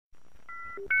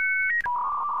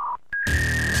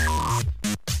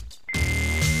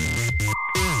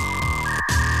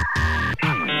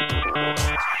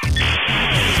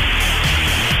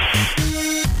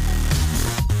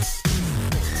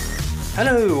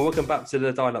Hello, and welcome back to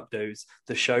the Dial-Up Dudes,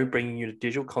 the show bringing you the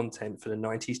digital content for the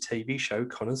 90s TV show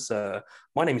connoisseur.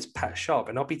 My name is Pat Sharp,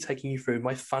 and I'll be taking you through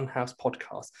my Funhouse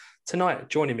podcast. Tonight,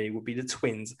 joining me will be the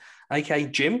twins, aka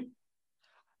Jim,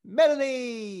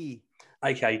 Melanie,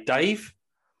 aka Dave,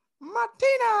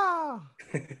 Martina.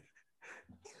 You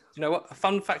know what? A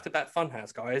fun fact about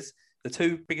Funhouse, guys: the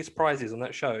two biggest prizes on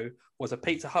that show was a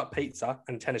Pizza Hut pizza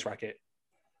and a tennis racket.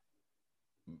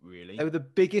 Really? They were the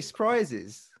biggest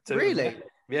prizes. Really?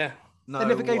 Yeah. No, they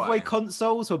never gave away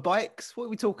consoles or bikes. What are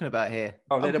we talking about here?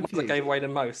 Oh, they're the ones that gave away the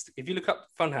most. If you look up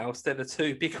Funhouse, they're the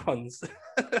two big ones.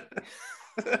 I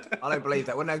don't believe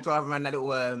that. When they drive around that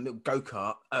little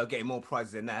go-kart, getting more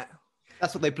prizes than that.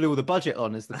 That's what they blew all the budget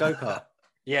on, is the go-kart.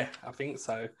 Yeah, I think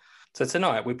so. So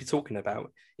tonight we'll be talking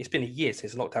about, it's been a year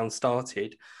since lockdown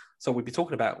started. So we'll be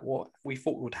talking about what we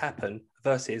thought would happen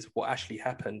versus what actually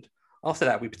happened. After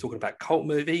that, we'll be talking about cult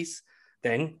movies,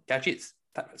 then gadgets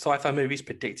that sci-fi movies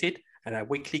predicted, and our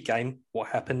weekly game, What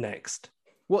Happened Next.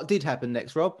 What did happen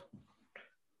next, Rob?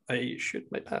 I should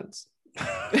my pants.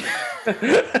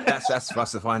 That's for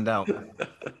us to find out.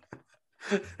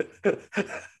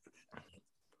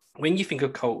 When you think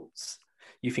of cults,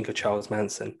 you think of Charles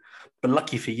Manson. But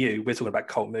lucky for you, we're talking about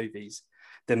cult movies.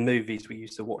 They're movies we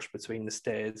used to watch between the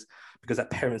stairs because our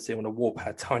parents didn't want to warp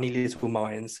our tiny little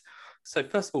minds. So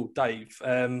first of all, Dave,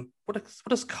 what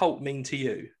does cult mean to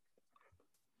you?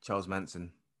 Charles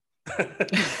Manson.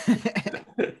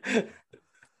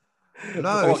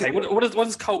 No. Okay. What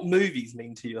does cult movies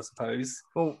mean to you? I suppose.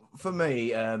 Well, for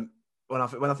me, when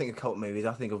I think of cult movies,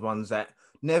 I think of ones that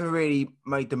never really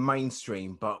made the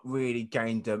mainstream, but really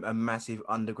gained a massive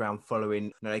underground following.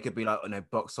 You know, they could be like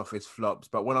box office flops.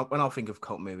 But when I think of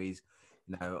cult movies,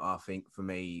 you know, I think for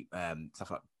me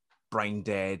stuff like Brain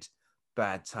Dead,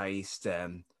 Bad Taste,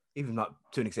 even like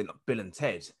to an extent like Bill and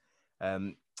Ted.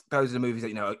 Those are the movies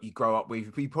that you grow up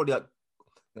with. You probably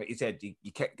like you said,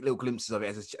 you get little glimpses of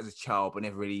it as a child, but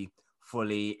never really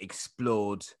fully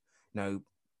explored,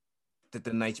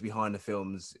 the nature behind the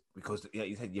films because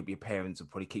you said your parents would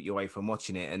probably keep you away from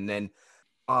watching it. And then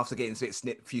after getting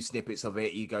a few snippets of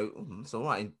it, you go, it's all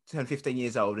right. And turn 15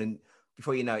 years old, and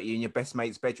before you know it, you're in your best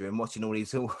mate's bedroom watching all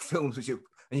these films, and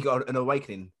you got an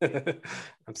awakening.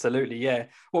 Absolutely, yeah.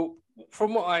 Well,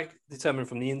 from what I determined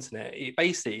from the internet, it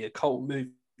basically a cult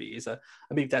movie is a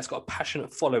movie that's got a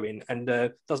passionate following and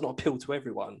does not appeal to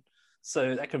everyone.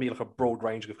 So that can be like a broad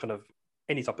range of kind of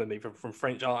any type of movie, from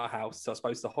French art house to, I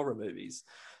suppose, to horror movies.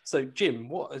 So, Jim,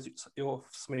 what is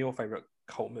some of your favourite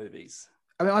cult movies?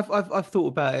 I mean, I've thought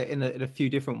about it in a few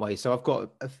different ways. So I've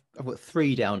got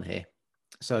three down here.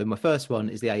 So my first one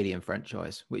is the Alien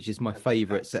franchise, which is my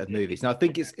favourite set of movies. Now, I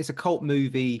think it's a cult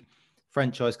movie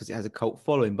franchise because it has a cult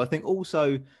following, but I think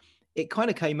also it kind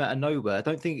of came out of nowhere. I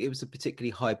don't think it was a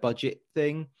particularly high budget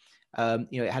thing.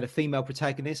 It had a female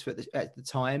protagonist at the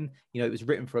time. It was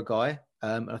written for a guy,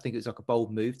 and I think it was like a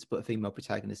bold move to put a female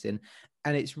protagonist in.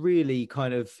 And it's really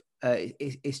kind of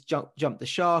it's jumped the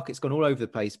shark. It's gone all over the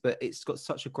place, but it's got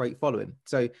such a great following.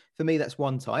 So for me, that's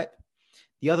one type.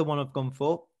 The other one I've gone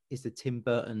for is the Tim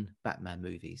Burton Batman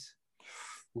movies,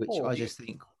 which I just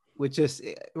think were just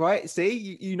right.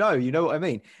 See, you know what I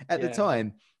mean. At the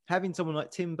time, having someone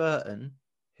like Tim Burton,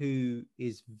 who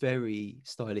is very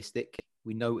stylistic,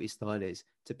 we know what his style is,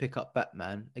 to pick up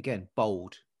Batman, again,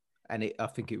 bold. And I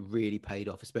think it really paid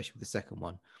off, especially with the second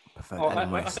one.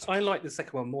 I like the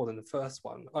second one more than the first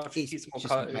one. I think it's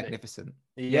more magnificent.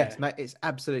 Yeah, it's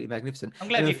absolutely magnificent. I'm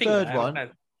glad you think that. The third one,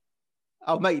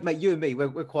 oh, mate, you and me,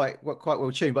 we're quite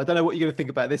well tuned, but I don't know what you're going to think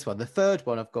about this one. The third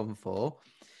one I've gone for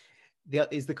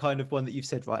is the kind of one that you've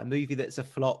said, right? A movie that's a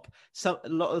flop. A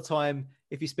lot of the time,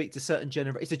 if you speak to certain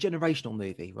it's a generational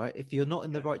movie, right? If you're not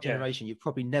in the right generation, you've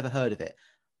probably never heard of it.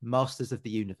 Masters of the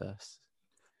Universe.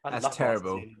 That's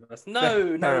terrible.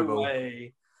 No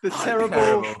way. The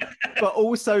terrible, but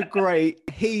also great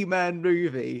He-Man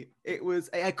movie. It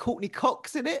had Courtney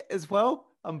Cox in it as well,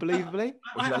 unbelievably.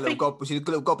 Was she a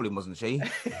little goblin, wasn't she?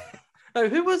 No,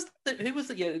 who was the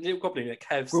little goblin at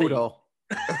KFC? Rudolph.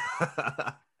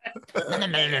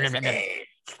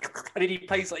 And he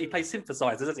plays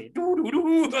synthesizers, doesn't he?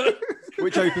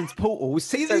 Which opens portals.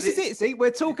 See, this is it. See, we're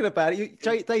talking about it.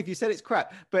 Dave, you said it's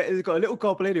crap, but it's got a little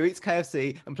goblin who eats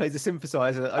KFC and plays a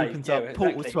synthesizer that opens up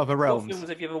portals to other realms. What films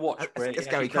have you ever watched where it's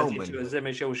Gary Coleman to a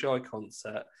Jean-Michel Jarre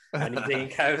concert and he's eating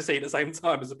KFC at the same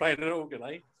time as playing an organ,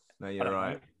 eh? No, you're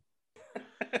right.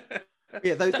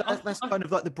 Yeah, that's kind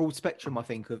of like the broad spectrum, I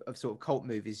think, of sort of cult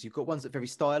movies. You've got ones that are very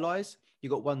stylized.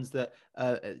 You've got ones that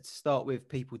start with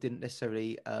people didn't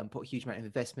necessarily put a huge amount of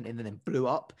investment in and then blew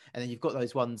up. And then you've got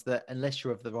those ones that, unless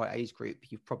you're of the right age group,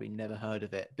 you've probably never heard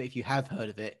of it. But if you have heard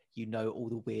of it, you know all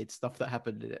the weird stuff that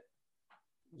happened in it.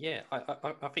 Yeah,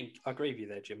 I think I agree with you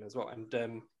there, Jim, as well.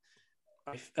 And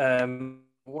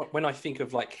when I think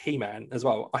of like He-Man as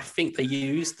well, I think they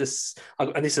used this,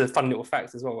 and this is a fun little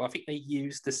fact as well. I think they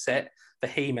used the set for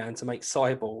He-Man to make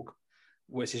Cyborg,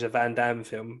 which is a Van Damme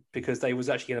film, because they was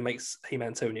actually going to make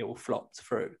He-Man 2 and it all flopped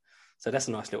through. So that's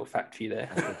a nice little fact for you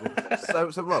there.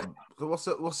 So Rob, what's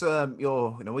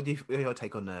your what do your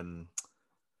take on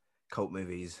cult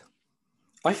movies?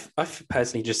 I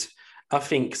personally I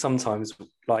think sometimes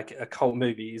like a cult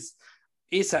movie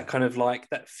is that kind of like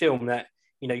that film that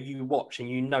you watch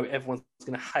and everyone's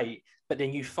going to hate, but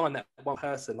then you find that one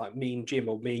person like me and Jim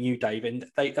or me and you, Dave, and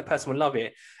a person will love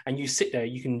it, and you sit there,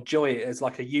 you can enjoy it as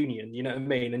like a union, you know what I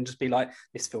mean, and just be like,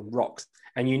 this film rocks,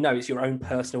 and it's your own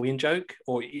personal in joke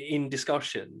or in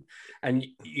discussion, and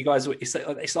you guys,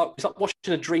 it's like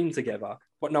watching a dream together,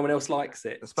 but no one else likes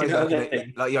it. I suppose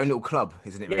like your own little club,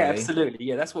 isn't it? Really? Yeah, absolutely.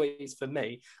 Yeah, that's what it is for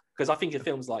me. Because I think of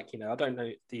films like, I don't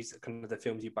know these kind of the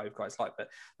films you both guys like, but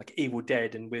like Evil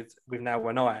Dead and with Now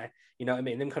and I, you know what I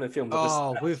mean? Them kind of films.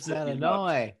 With Now and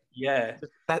I. Yeah.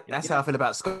 That's how I feel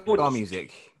about Scar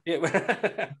music.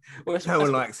 Yeah. Well, no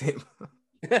one likes it.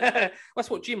 That's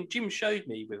what Jim showed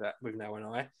me with Now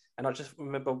and I just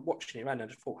remember watching it around and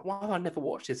I just thought, why have I never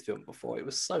watched this film before? It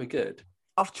was so good.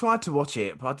 I've tried to watch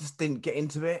it, but I just didn't get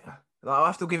into it. Like, I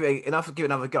have to give it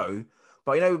another go.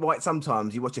 But like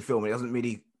sometimes you watch a film and it doesn't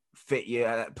really fit you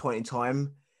at that point in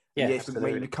time. Yeah, you have to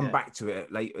maybe come back to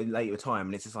it later time,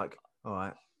 and it's just like, all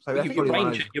right. So your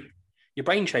brain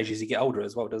changes as you get older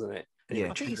as well, doesn't it?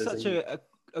 Yeah, I think it's such a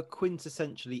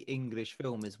quintessentially English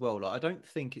film as well. Like, I don't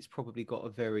think it's probably got a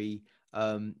very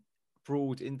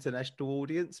broad international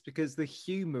audience, because the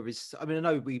humor is, I mean, I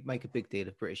know we make a big deal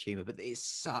of British humor, but it's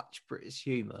such British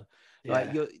humor. Like,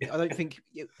 I don't think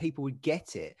people would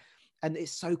get it, and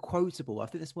it's so quotable. I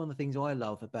think that's one of the things I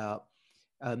love about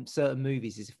certain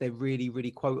movies, is if they're really,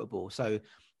 really quotable. So,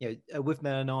 with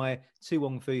Mel and I, Tu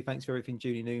Wong Fu, Thanks for Everything,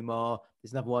 Julie Newmar.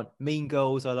 There's another one, Mean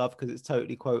Girls, I love because it's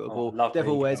totally quotable.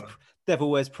 Devil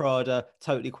Wears Prada,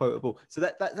 totally quotable. So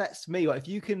that's me. Like, if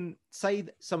you can say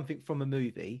something from a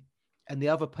movie and the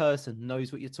other person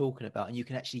knows what you're talking about, and you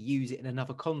can actually use it in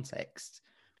another context,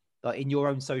 like in your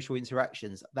own social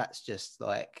interactions, that's just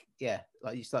like,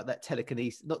 like you start that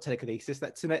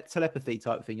that telepathy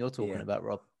type thing you're talking about,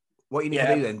 Rob. What you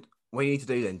need to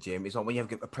do then, Jim, is like when you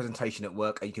have a presentation at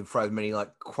work and you can throw as many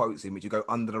like quotes in which you go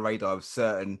under the radar of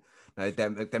certain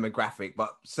demographic,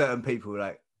 but certain people are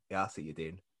like, I see you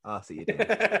doing. Hey,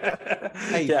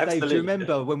 Dave, do you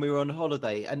remember when we were on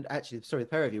holiday? And actually, sorry, the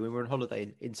pair of you, when we were on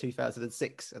holiday in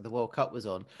 2006 and the World Cup was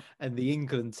on, and the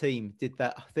England team did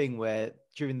that thing where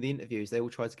during the interviews they all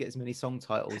tried to get as many song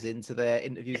titles into their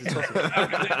interviews as possible.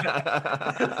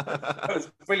 That was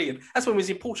brilliant. That's when we was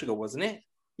in Portugal, wasn't it?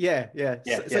 Yeah.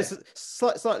 So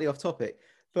slightly off topic,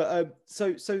 but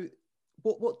so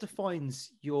what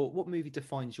movie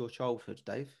defines your childhood,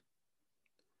 Dave?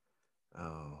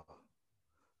 Oh,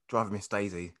 Driving Miss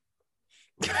Daisy.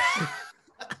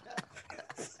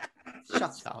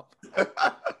 Shut up.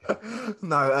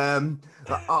 No,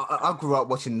 I grew up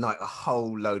watching like a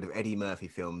whole load of Eddie Murphy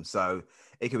films, so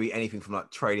it could be anything from like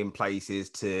Trading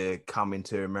Places to Coming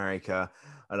to America.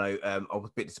 I know I was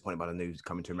a bit disappointed by the news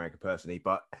Coming to America personally,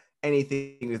 but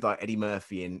anything with like Eddie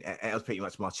Murphy, and it was pretty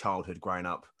much my childhood growing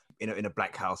up in a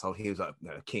black household. He was like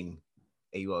a king.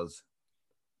 He was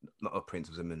not a prince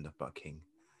of Zamunda, but a king.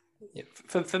 Yeah,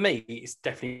 for me, it's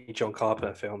definitely John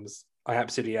Carpenter films. I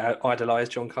absolutely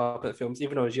idolized John Carpenter films.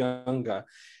 Even when I was younger,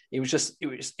 it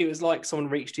was like someone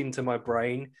reached into my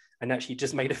brain and actually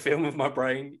just made a film of my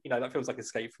brain. That feels like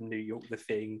Escape from New York, The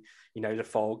Thing, The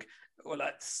Fog. Well,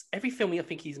 that's every film I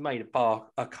think he's made, bar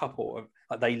a couple of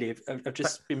like They Live, have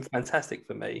just been fantastic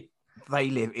for me.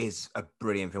 They Live is a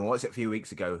brilliant film. I watched it a few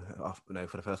weeks ago, for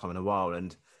the first time in a while,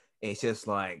 and it's just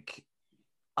like.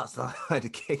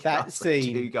 That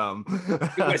scene.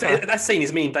 That scene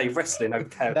is me and Dave wrestling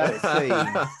over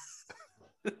that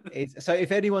scene. So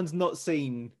if anyone's not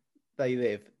seen They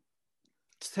Live,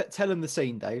 tell them the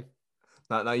scene, Dave.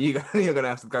 No, you're going to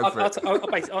have to go for it.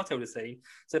 I'll tell the scene.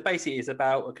 So basically, it's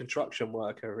about a construction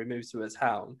worker who moves to a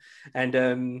town,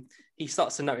 and he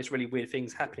starts to notice really weird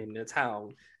things happening in the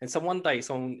town. And so one day,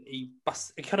 he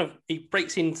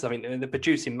breaks into something, and they're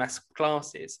producing mass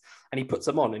glasses, and he puts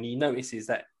them on, and he notices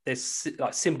that there's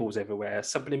like symbols everywhere,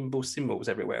 subliminal symbols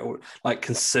everywhere, or like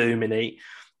consume and eat.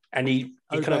 and he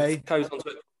kind Obey. of goes on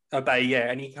to obey,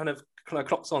 yeah, and he kind of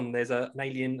clocks on. There's an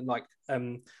alien, like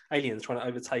aliens trying to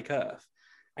overtake Earth,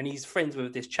 and he's friends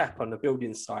with this chap on the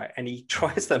building site, and he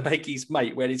tries to make his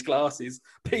mate wear his glasses,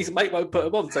 but his mate won't put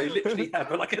them on, so he literally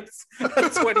have like a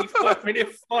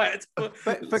 25-minute fight.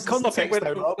 For context,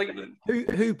 though, Rob,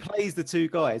 who plays the two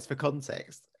guys? For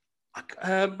context,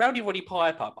 Rowdy Roddy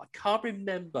Piper. I can't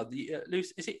remember the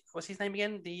Lucy. Is it what's his name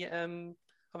again? The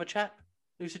other chap,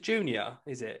 Lucy Junior.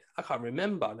 Is it? I can't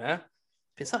remember now.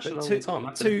 It's been such a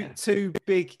long time. Two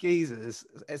big geezers.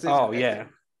 Yeah,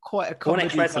 quite a comedy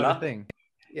kind of thing.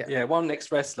 Yeah, one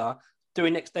ex-wrestler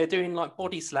they're doing like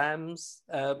body slams,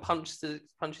 punches to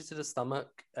the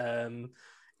stomach.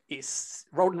 It's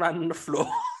rolling around on the floor.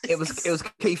 It was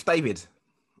Keith David.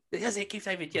 That's it, Keith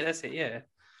David. Yeah, that's it. Yeah,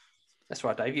 that's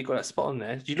right, Dave. You got that spot on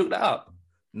there. Did you look that up?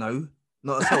 No,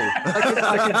 not at all.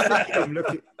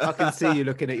 I can see you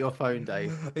looking at your phone,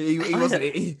 Dave. He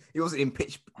wasn't in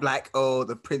Pitch Black or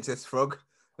the Princess Frog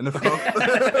and the Frog.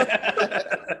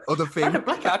 Or the thing.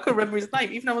 I couldn't remember his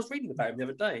name, even though I was reading about him the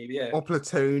other day. Yeah. Or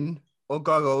Platoon, or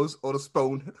Goggles, or the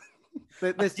Spawn.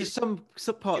 There's just some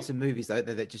parts in movies though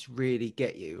that just really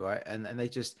get you, right? And they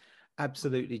just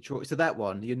absolutely draw. So that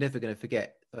one you're never going to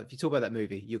forget. If you talk about that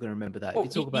movie, you're going to remember that. If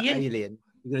you talk about Alien,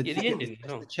 you're going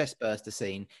to the chest burster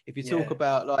scene. If you talk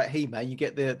about like He-Man, you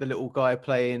get the little guy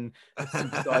playing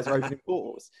guys opening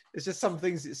portals. There's just some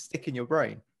things that stick in your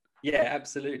brain. Yeah,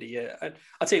 absolutely. Yeah, and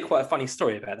I'll tell you quite a funny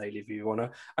story about They Live You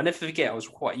Wanna. I never forget. I was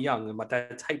quite young, and my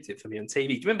dad taped it for me on TV.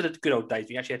 Do you remember the good old days?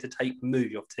 We actually had to tape a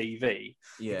movie off TV.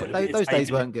 Yeah, those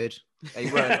days weren't good.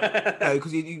 They weren't. No,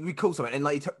 because you record something and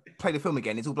like you play the film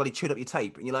again, it's all bloody chewed up your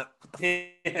tape, and you're like,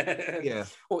 yeah.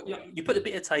 Well, you put a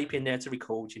bit of tape in there to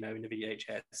record, in the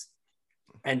VHS.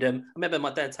 And I remember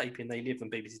my dad taping They Live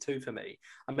on BBC Two for me.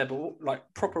 I remember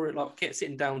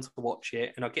sitting down to watch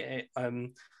it, and I get it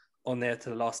on there to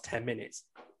the last 10 minutes.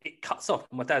 It cuts off.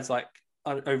 My dad's like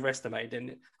overestimated, and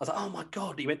I was like, oh my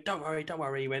God. He went, don't worry.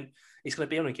 He went, it's going to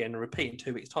be on again and repeat in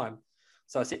 2 weeks' time.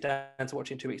 So I sit down to watch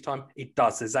it in 2 weeks' time. It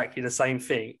does exactly the same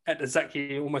thing at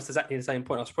almost exactly the same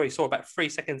point. I probably saw about 3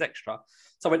 seconds extra.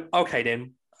 So I went, okay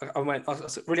then. I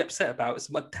was really upset about it.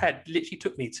 So my dad literally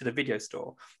took me to the video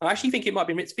store. I actually think it might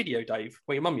be Ritz Video, Dave,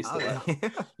 where your mum used to work.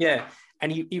 Yeah.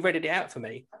 And he rented it out for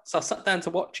me. So I sat down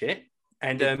to watch it.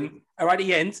 And right at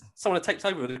the end, someone had taped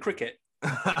over with the cricket.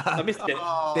 I missed it.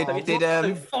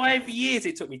 5 years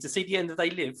it took me to see the end of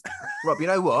They Live. Rob, you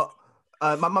know what?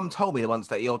 My mum told me once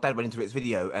that your dad went into its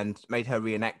video and made her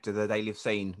reenact the They Live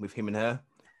scene with him and her.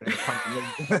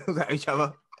 At each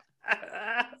other.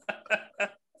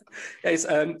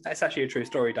 That's actually a true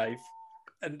story, Dave.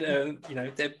 And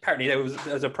apparently there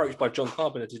was approached by John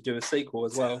Carpenter to do a sequel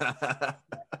as well.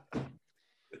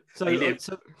 So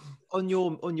on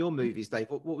your movies, Dave,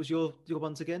 what was your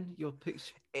ones again? Your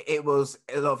picks? It was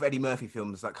a lot of Eddie Murphy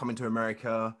films, like Coming to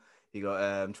America. You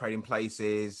got Trading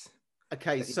Places.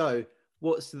 Okay, so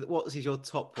what is your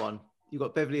top one? You've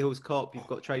got Beverly Hills Cop. You've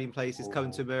got Trading Places,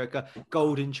 Coming to America,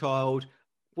 Golden Child.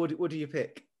 What do you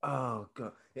pick? Oh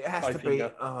God, it has to be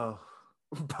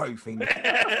Bowfinger.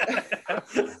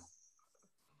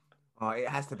 It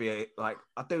has to be I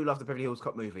do love the Beverly Hills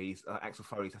Cop movies. Axel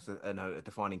Foley's a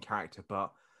defining character,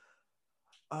 but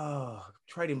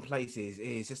Trading Places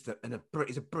is just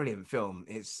it's a brilliant film.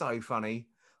 It's so funny.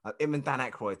 Him and Dan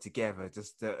Aykroyd together,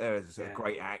 just a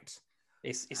great act.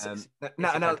 And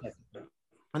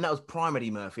that was prime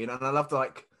Eddie Murphy, and I loved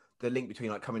the link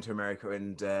between Coming to America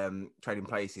and Trading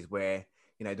Places, where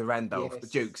the Randolph, the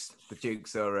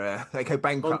Dukes are they go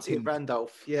bankrupt. Monty and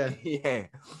Randolph, yeah.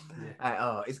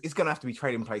 It's gonna have to be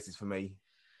Trading Places for me.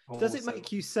 Does it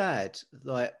make you sad?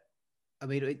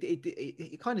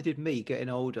 It kind of did me getting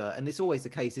older, and it's always the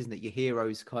case, isn't it? Your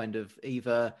heroes kind of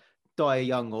either die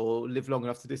young or live long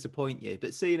enough to disappoint you.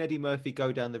 But seeing Eddie Murphy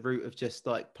go down the route of just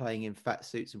playing in fat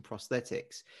suits and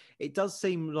prosthetics, it does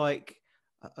seem like,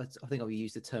 I think I'll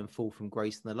use the term fall from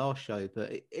grace in the last show,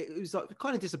 but it was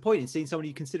kind of disappointing seeing someone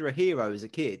you consider a hero as a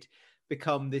kid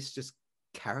become this just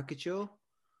caricature.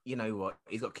 You know what?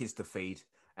 He's got kids to feed,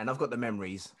 and I've got the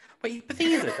memories. But the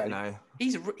thing is,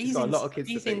 he's got a lot of kids.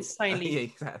 He's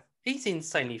insanely. He's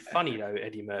insanely funny though,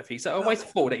 Eddie Murphy. So I always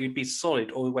thought that he'd be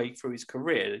solid all the way through his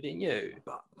career, didn't you?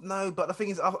 But the thing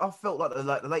is, I felt like the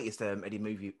latest Eddie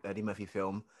Murphy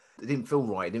film, it didn't feel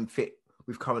right. It didn't fit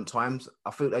with current times. I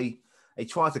feel they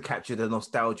tried to capture the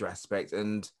nostalgia aspect,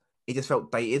 and it just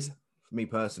felt dated for me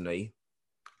personally.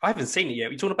 I haven't seen it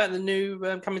yet. You talking about the new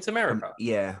Coming to America?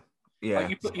 Yeah.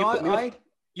 I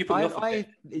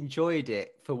enjoyed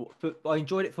it for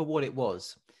what it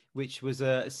was. which was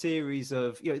a series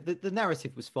of, the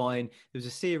narrative was fine. There was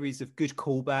a series of good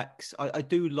callbacks. I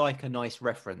do like a nice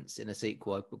reference in a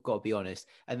sequel, I've got to be honest.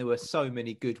 And there were so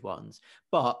many good ones.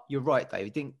 But you're right,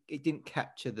 Dave. It didn't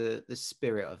capture the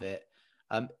spirit of it.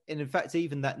 And in fact,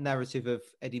 even that narrative of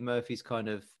Eddie Murphy's kind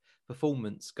of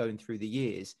performance going through the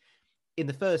years, in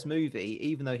the first movie,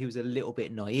 even though he was a little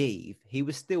bit naive, he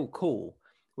was still cool.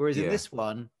 Whereas in this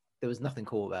one, there was nothing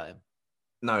cool about him.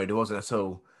 No, there wasn't at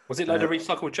all. Was it load of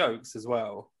recycled jokes as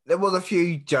well? There was a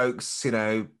few jokes, I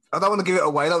don't want to give it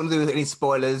away. I don't want to do any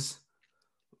spoilers.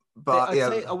 But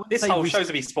this whole show's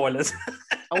to be spoilers.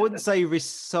 I wouldn't say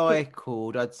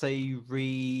recycled. I'd say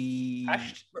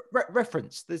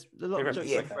reference. There's a lot of jokes.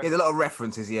 There's a lot of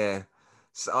references. Yeah.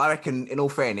 So I reckon, in all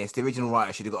fairness, the original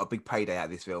writer should have got a big payday out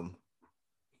of this film.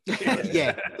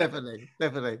 Yeah,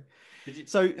 definitely.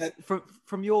 So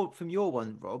from your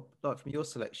one, Rob, like from your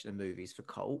selection of movies for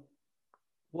cult,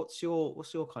 what's your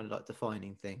kind of like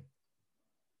defining thing?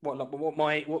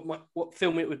 What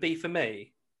film it would be for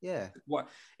me? Yeah. What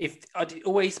if I'd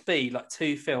always be like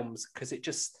two films, because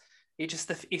it's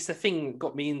the thing that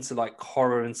got me into like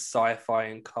horror and sci-fi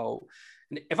and cult.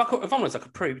 And if I'm honest, I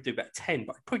could probably do about 10,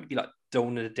 but I'd probably be like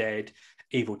Dawn of the Dead,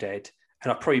 Evil Dead,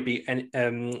 and I'd probably be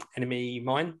Enemy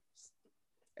Mine.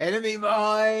 Enemy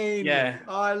Mine. Yeah,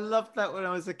 I loved that when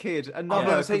I was a kid.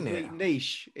 Another complete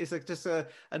niche. It's just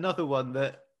another one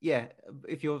that,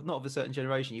 if you're not of a certain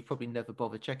generation, you probably never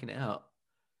bother checking it out.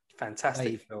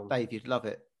 Fantastic film. Dave, you'd love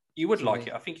it. You would like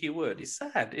it. I think you would. It's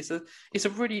sad. It's a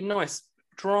really nice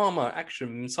drama,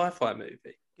 action, sci-fi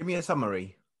movie. Give me a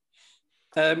summary.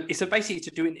 It's basically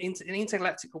to do an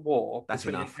intergalactic war. That's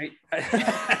enough.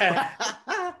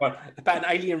 About an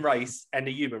alien race and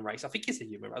a human race. I think it's a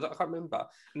human race. I can't remember.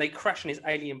 And they crash on this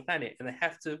alien planet, and they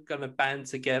have to kind of band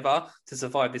together to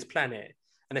survive this planet.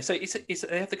 And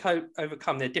they have to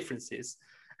overcome their differences.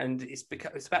 And it's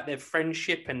about their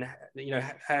friendship and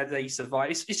how they survive.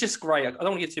 It's just great. I don't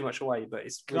want to give too much away, but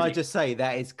it's. Can I just say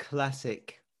that is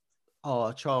classic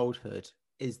our childhood,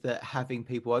 is that having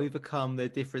people overcome their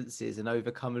differences and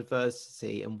overcome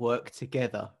adversity and work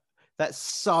together. That's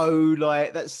so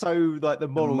like the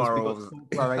morals.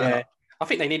 Yeah. I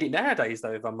think they need it nowadays,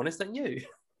 though, if I'm honest, don't you?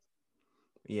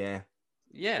 Yeah.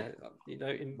 Yeah.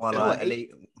 While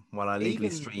I legally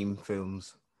stream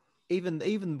films.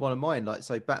 Even one of mine,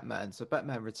 like Batman. So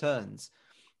Batman Returns.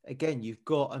 Again, you've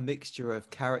got a mixture of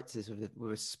characters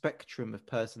with a spectrum of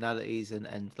personalities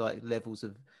and like levels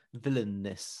of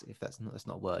villainness, if that's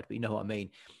not a word, but you know what I mean.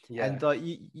 Yeah. And like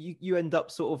you end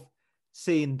up sort of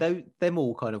seeing them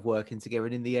all kind of working together,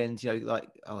 and in the end, I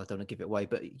don't want to give it away,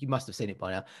 but you must have seen it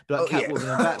by now. But like Catwoman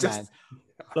and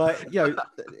Batman,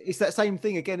 it's that same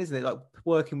thing again, isn't it? Like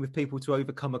working with people to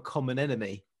overcome a common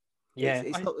enemy. Yeah,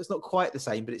 it's not quite the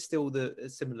same, but it's still a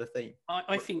similar theme.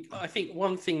 I think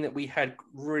one thing that we had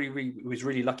was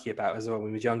really lucky about as well when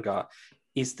we were younger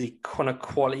is the kind of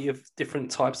quality of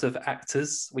different types of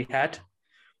actors we had.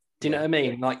 Do you know what I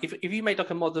mean? Like if you made like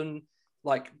a modern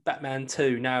like Batman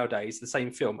 2 nowadays, the same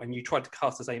film, and you tried to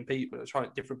cast the same people, trying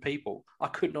different people, I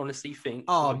couldn't honestly think.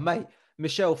 Oh, mate.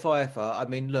 Michelle Pfeiffer, I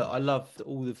mean, look, I loved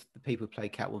all of the people who play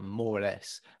Catwoman more or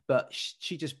less, but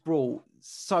she just brought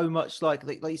so much, like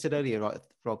you said earlier, right,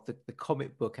 Rob, the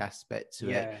comic book aspect to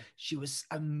it. She was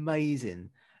amazing.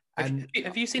 And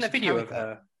have you seen a video of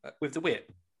her with the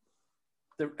whip?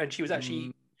 And she was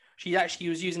actually, she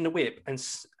was using the whip and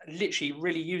literally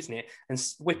really using it and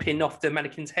whipping off the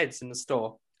mannequins' heads in the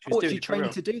store. She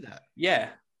trained to do that? Yeah.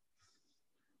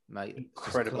 Mate,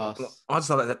 incredible. I just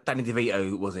like that Danny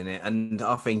DeVito was in it, and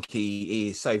I think he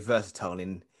is so versatile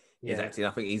in his acting.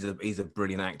 I think he's a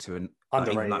brilliant actor and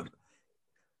underrated.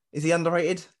 Is he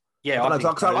underrated? Yeah,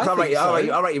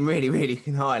 I rate him really, really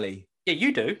highly. Yeah,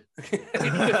 you do.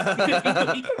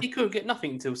 he couldn't get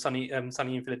nothing until Sunny in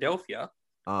Philadelphia.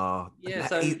 Oh, yeah.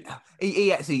 So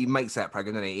he actually makes that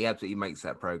program, doesn't he? He absolutely makes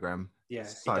that program. Yeah,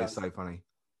 so funny.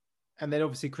 And then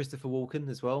obviously Christopher Walken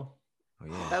as well. Oh,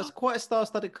 yeah. That was quite a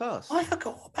star-studded cast. I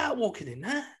forgot about Walken in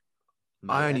there.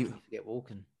 I only forget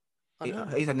Walken.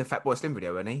 He's in the Fat Boy Slim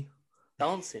video, isn't he?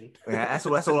 Dancing. Yeah, that's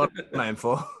all I'm known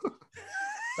for.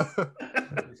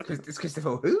 It's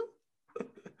Christopher who?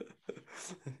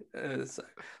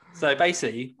 So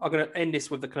basically, I'm going to end this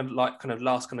with the kind of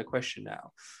last kind of question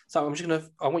now. So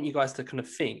I want you guys to kind of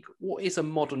think, what is a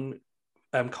modern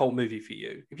cult movie for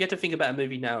you? If you had to think about a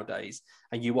movie nowadays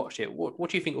and you watched it, what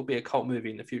do you think will be a cult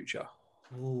movie in the future?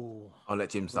 Ooh. I'll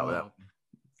let Jim start with that.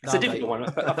 It's a difficult one,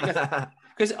 but I think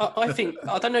because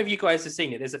I don't know if you guys have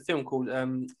seen it. There's a film called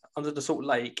Under the Salt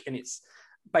Lake, and it's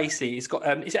got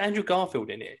it's Andrew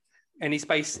Garfield in it, and I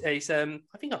think I've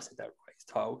said that right. It's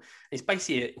title. It's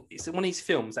basically it's one of these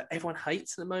films that everyone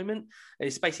hates at the moment.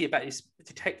 It's basically about this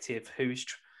detective who's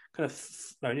kind of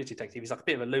no, not detective. He's like a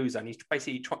bit of a loser, and he's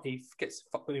basically he gets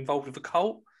involved with a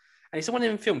cult. And it's one of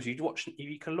them films you'd watch.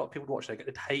 You can a lot of people watch.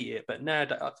 They'd hate it, but now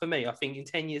for me, I think in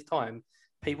 10 years' time,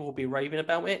 people will be raving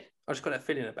about it. I just got that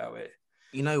feeling about it.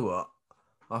 You know what?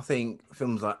 I think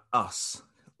films like Us,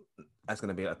 that's going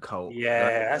to be a cult.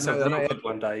 Yeah, that's a real good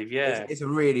one, Dave. Yeah, it's a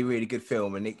really, really good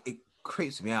film, and it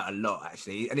creeps me out a lot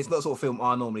actually. And it's not the sort of film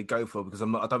I normally go for because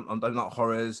I don't like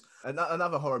horrors.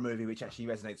 Another horror movie which actually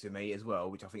resonates with me as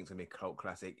well, which I think is going to be a cult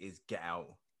classic, is Get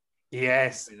Out.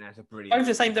 Yes, I mean, that's a brilliant. Both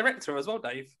the same director as well,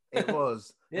 Dave. It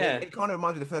was. Yeah, it kind of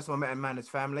reminds me of the first time I met a man as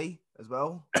family as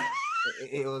well.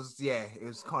 It was, yeah, it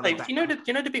was kind Dave, of. do you know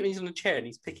the bit when he's on the chair and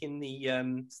he's picking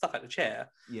the stuff out the chair?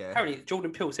 Yeah. Apparently,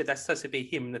 Jordan Peele said that's supposed to be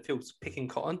him in the fields picking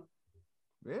cotton.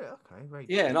 Yeah. Okay. Great.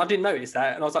 Yeah, and I didn't notice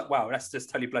that, and I was like, wow, that's just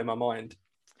totally blown my mind.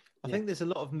 I think there's a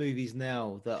lot of movies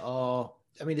now that are.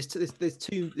 I mean, there's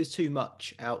too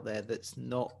much out there that's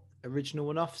not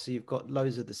original enough. So you've got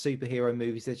loads of the superhero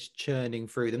movies that's churning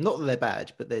through them. Not that they're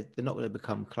bad, but they're not going to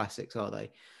become classics, are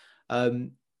they?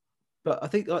 But I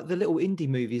think like the little indie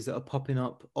movies that are popping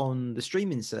up on the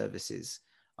streaming services,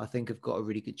 I think have got a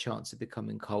really good chance of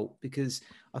becoming cult because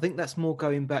I think that's more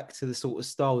going back to the sort of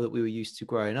style that we were used to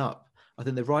growing up. I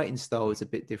think the writing style is a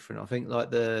bit different. I think like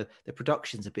the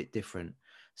production's a bit different.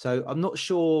 So I'm not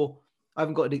sure. I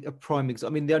haven't got a prime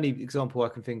example. I mean, the only example I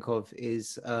can think of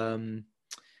is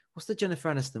what's the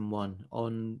Jennifer Aniston one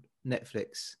on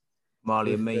Netflix?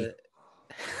 Marley and Me.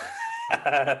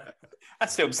 That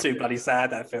film's too bloody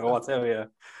sad. That film, I'll tell you.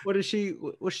 What's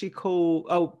she called?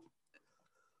 Oh,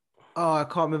 I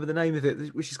can't remember the name of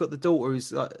it. She's got the daughter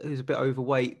who's a bit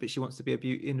overweight, but she wants to be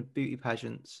in beauty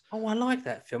pageants. Oh, I like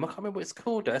that film. I can't remember what it's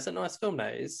called. That's a nice film.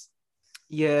 That is.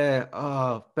 Yeah.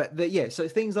 Yeah. So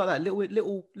things like that,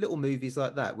 little movies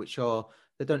like that, which are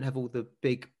they don't have all the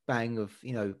big bang of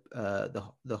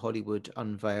the Hollywood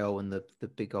unveil and the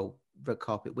big old red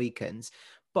carpet weekends,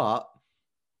 but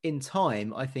in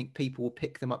time, I think people will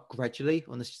pick them up gradually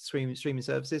on the streaming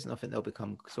services, and I think they'll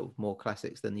become sort of more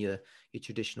classics than your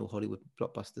traditional Hollywood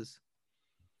blockbusters.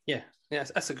 Yeah,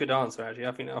 that's a good answer. Actually,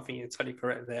 I think you're totally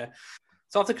correct there.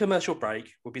 So after commercial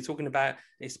break, we'll be talking about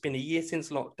it's been a year since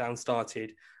lockdown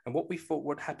started and what we thought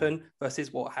would happen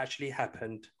versus what actually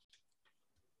happened.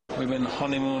 We've been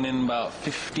honeymooning about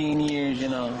 15 years, you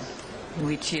know.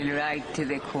 We chill right to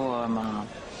the core, Mom.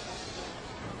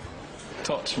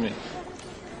 Touch me.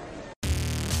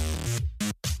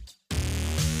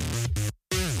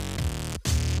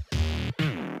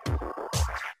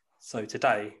 So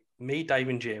today, me, Dave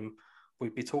and Jim,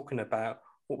 we'd be talking about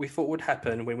what we thought would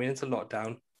happen when we went into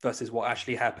lockdown versus what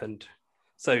actually happened.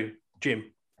 So,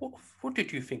 Jim, what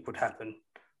did you think would happen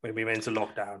when we went into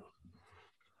lockdown?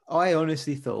 I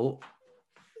honestly thought,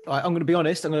 I'm going to be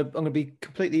honest, I'm going to be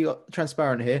completely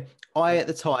transparent here. I, at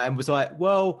the time, was like,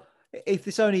 well, if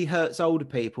this only hurts older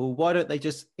people, why don't they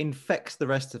just infect the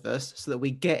rest of us so that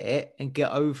we get it and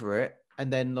get over it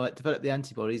and then like develop the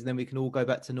antibodies and then we can all go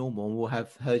back to normal and we'll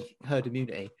have herd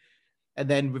immunity. And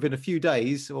then within a few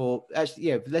days or actually,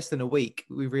 yeah, less than a week,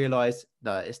 we realized,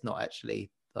 no, it's not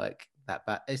actually like that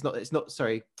bad. It's not,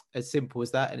 sorry, as simple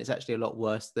as that. And it's actually a lot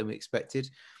worse than we expected.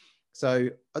 So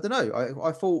I don't know.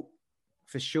 I thought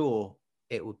for sure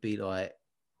it would be like,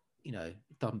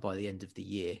 done by the end of the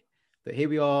year. But here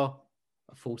we are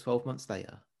a full 12 months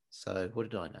later. So what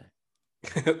did I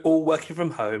know? All working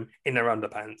from home in their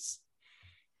underpants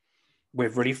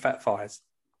with really fat thighs.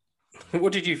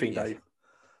 What did you think, Dave?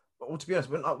 Well, to be honest,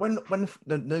 when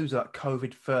the news like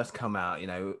COVID first come out,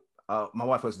 my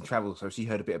wife was in travel, so she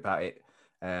heard a bit about it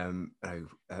in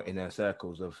her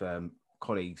circles of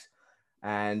colleagues.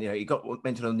 And, it got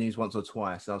mentioned on the news once or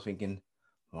twice. And I was thinking,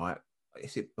 right,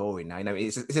 it's a bit boring now.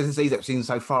 It's a disease that seems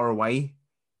so far away.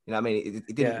 You know what I mean?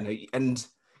 It didn't, and,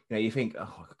 you think,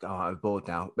 oh, God, I'm bored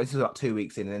now. But this is like 2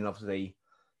 weeks in, and then obviously,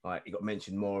 like, it got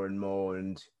mentioned more and more.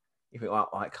 And you think, all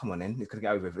right, come on then, it's going to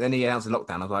get over it. But then he announced the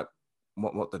lockdown. I was like,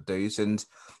 what the deuce? And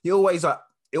you always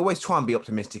try and be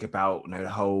optimistic about, the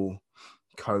whole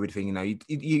COVID thing.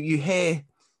 You hear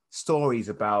stories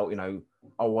about,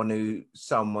 I knew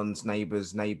someone's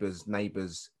neighbours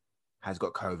has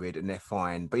got COVID and they're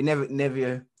fine. But it never,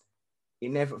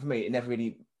 for me, it never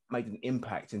really made an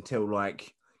impact until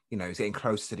it's getting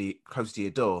close to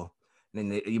your door.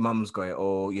 And then your mum's got it,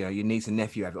 or, your niece and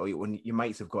nephew have it, or your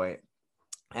mates have got it.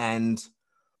 And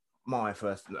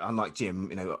unlike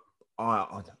Jim,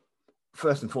 I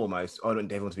first and foremost, I don't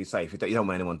want everyone to be safe. You don't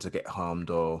want anyone to get harmed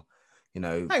or,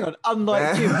 Hang on,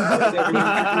 unlike Jim.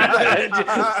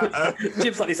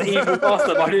 Jim's like this evil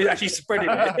mastermind who's actually spreading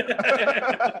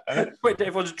it. Put to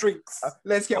everyone's drinks.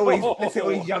 Let's get all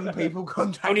these young people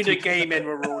contracted. Only the gay men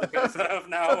were ruled against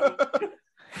now.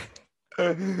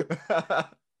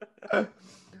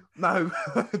 No,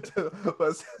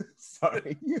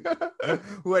 sorry.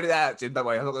 Where did that out, Jim? Don't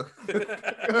worry.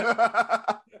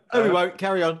 No, we won't.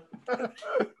 Carry on.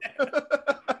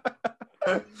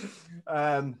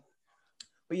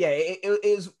 But yeah,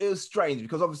 it was strange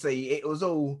because obviously it was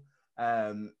all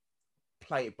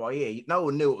play it by ear. No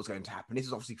one knew what was going to happen. This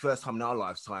is obviously the first time in our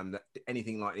lifetime that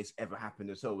anything like this ever happened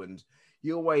at all. And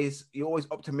you're always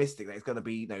optimistic that it's going to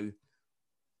be,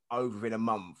 over in a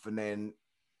month, and then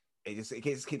it just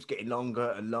keeps getting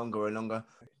longer and longer and longer.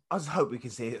 I just hope we can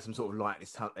see some sort of light at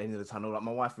this end of the tunnel. Like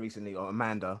my wife recently, or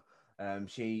Amanda,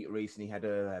 she recently had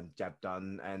a jab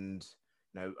done, and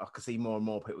I can see more and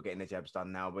more people getting their jabs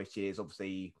done now, which is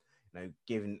obviously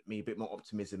giving me a bit more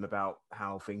optimism about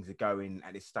how things are going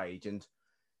at this stage. And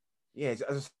yeah,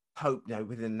 I just hope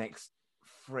within the next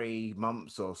 3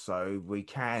 months or so we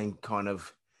can kind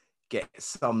of get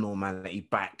some normality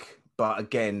back. But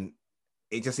again,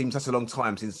 it just seems such a long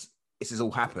time since this has all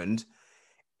happened.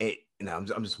 I'm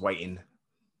just waiting.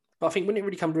 But I think when it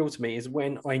really come real to me is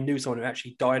when I knew someone who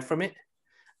actually died from it.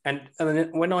 And then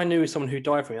when I knew someone who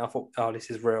died from it, I thought, oh, this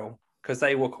is real. Because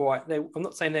they were I'm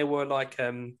not saying they were like,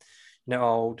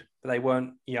 old, but they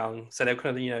weren't young. So they were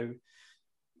kind of,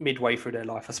 midway through their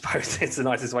life, I suppose. It's the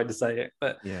nicest way to say it.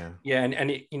 But and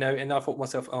it, and I thought to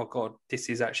myself, oh God, this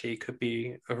is actually, could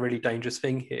be a really dangerous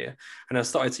thing here. And I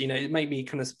started to, it made me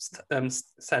kind of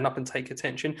stand up and take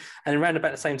attention. And around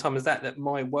about the same time as that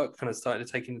my work kind of started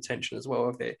taking attention as well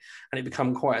of it. And it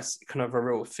became quite kind of a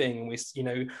real thing. We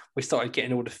started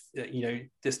getting all the,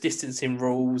 this distancing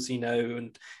rules,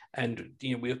 and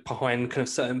we were behind kind of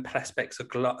certain aspects of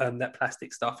that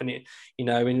plastic stuff. And it,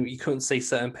 and you couldn't see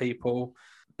certain people.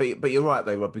 But you're right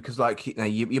though, Rob, because like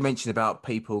you mentioned about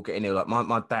people getting ill. Like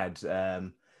my dad,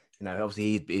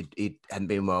 obviously he hadn't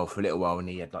been well for a little while, and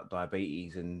he had like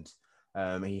diabetes, and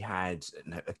he had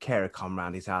a carer come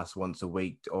around his house once a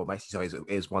week, or basically so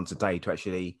it was once a day, to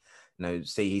actually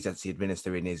see he's actually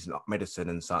administering his medicine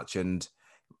and such. And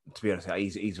to be honest,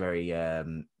 he's very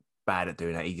bad at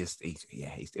doing that.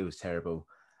 It was terrible.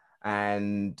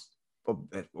 And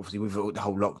obviously with the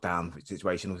whole lockdown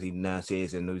situation, obviously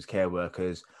nurses and those care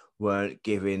workers weren't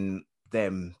giving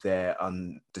them their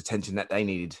attention that they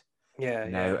needed.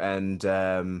 And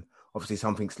obviously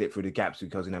something slipped through the gaps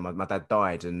because my dad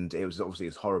died, and it was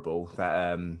horrible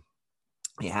that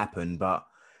it happened. But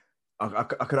I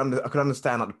could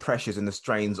understand like the pressures and the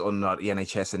strains on like the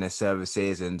NHS and their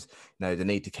services, and the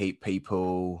need to keep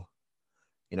people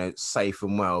safe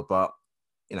and well. But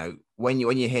when you're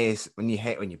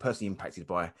personally impacted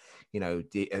by,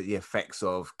 the effects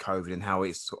of COVID and how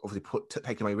it's obviously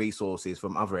taking away resources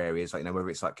from other areas, like, whether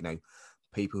it's like,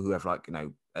 people who have like,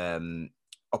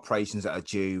 operations that are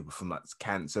due from like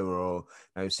cancer or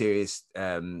serious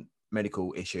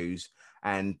medical issues,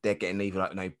 and they're getting either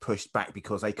like, pushed back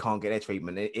because they can't get their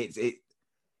treatment. It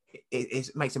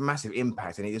makes a massive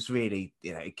impact, and it just really,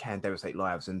 it can devastate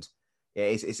lives. And yeah,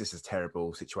 it's just a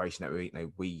terrible situation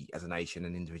that we as a nation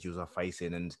and individuals are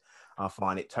facing. And I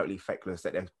find it totally feckless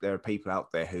that there are people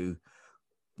out there who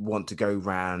want to go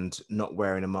round not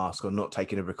wearing a mask or not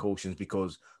taking the precautions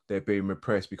because they're being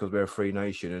repressed because we're a free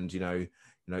nation. And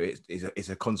it's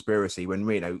a conspiracy.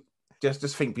 When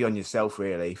just think beyond yourself.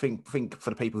 Really, think for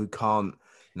the people who can't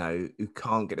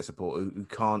get the support, who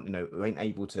can't who ain't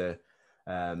able to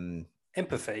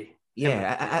empathy.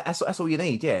 Yeah, that's all you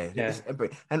need. Yeah.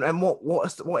 And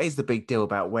what is the big deal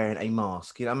about wearing a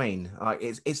mask? You know what I mean? Like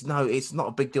it's not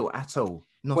a big deal at all.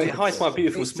 It hides my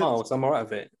beautiful smile, so I'm all right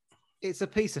with it. It's a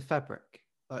piece of fabric.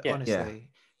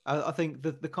 Honestly, I think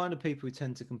the kind of people who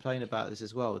tend to complain about this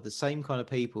as well, the same kind of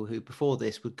people who before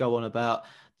this would go on about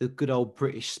the good old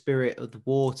British spirit of the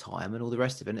wartime and all the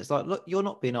rest of it. And it's like, look, you're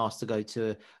not being asked to go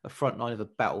to a front line of a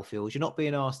battlefield. You're not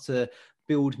being asked to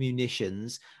build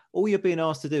munitions. All you're being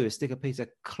asked to do is stick a piece of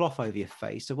cloth over your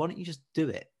face. So why don't you just do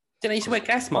it? They used to wear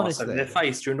gas masks over their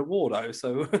face during the war, though.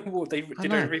 So they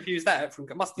refuse that from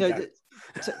mustard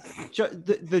gas.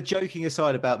 The joking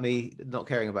aside about me not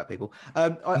caring about people,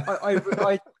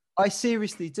 I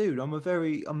seriously do. I'm a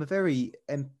very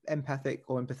empathic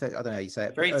or empathetic. I don't know how you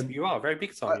say it. You are very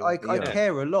big time. I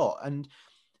care a lot, and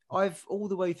I've all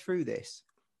the way through this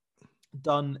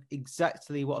done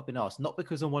exactly what I've been asked, not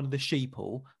because I'm one of the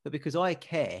sheeple, but because I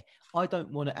care. I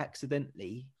don't want to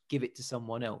accidentally give it to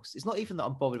someone else. It's not even that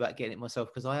I'm bothered about getting it myself,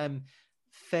 because I am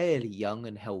fairly young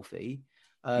and healthy.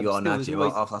 You are now, Jim.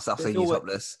 I've seen you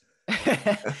topless.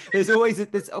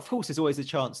 Of course there's always a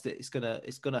chance that it's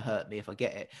gonna hurt me if I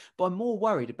get it, but I'm more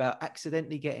worried about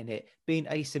accidentally getting it, being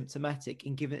asymptomatic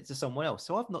and giving it to someone else.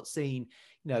 So I've not seen,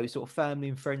 sort of family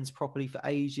and friends properly for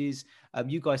ages.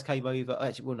 You guys came over,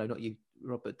 actually, well, no, not you,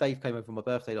 Rob, but Dave came over for my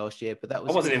birthday last year, but that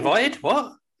was I wasn't invited.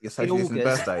 What? Your in social distance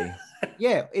August. birthday.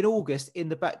 Yeah, in August in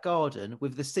the back garden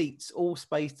with the seats all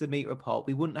spaced a metre apart.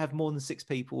 We wouldn't have more than 6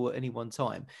 people at any one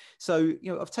time. So,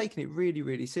 I've taken it really,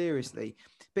 really seriously.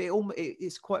 But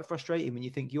it's quite frustrating when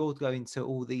you think you're going to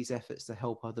all these efforts to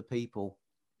help other people,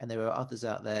 and there are others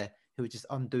out there who are just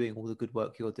undoing all the good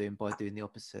work you're doing by doing the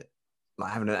opposite.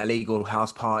 Like having illegal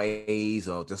house parties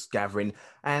or just gathering.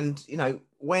 And,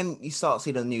 when you start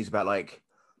seeing on the news about like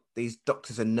these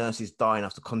doctors and nurses dying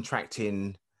after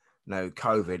contracting,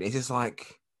 COVID, it's just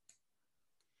like,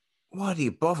 why do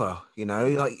you bother?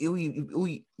 Like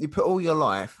you put all your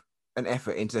life and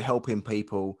effort into helping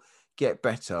people get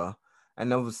better.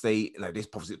 And obviously, this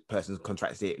person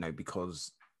contracts it,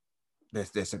 because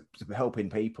there's helping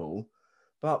people,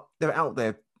 but they're out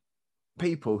there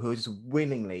people who are just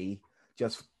willingly I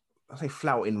say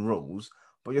flouting rules,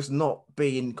 but just not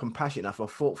being compassionate enough or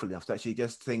thoughtful enough to actually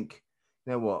just think,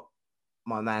 you know what,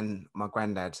 my nan, my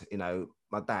granddad,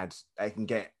 my dad, they can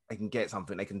get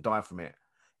something, they can die from it.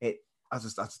 I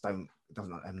just don't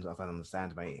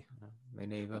understand, mate. Me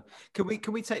neither. Can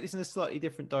we take this in a slightly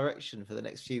different direction for the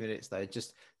next few minutes, though?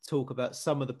 Just talk about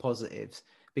some of the positives,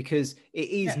 because it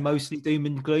is mostly doom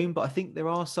and gloom, but I think there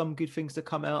are some good things to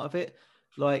come out of it.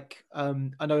 Like,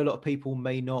 I know a lot of people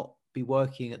may not be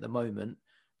working at the moment.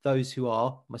 Those who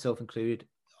are, myself included,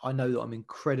 I know that I'm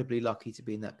incredibly lucky to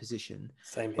be in that position.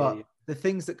 Same here. But the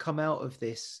things that come out of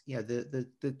this,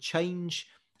 the change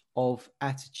of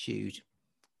attitude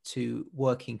to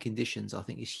working conditions, I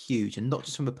think, is huge, and not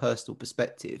just from a personal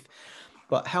perspective,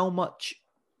 but how much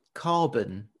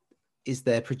carbon is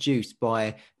there produced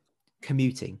by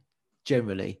commuting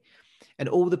generally. And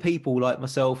all the people like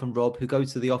myself and Rob who go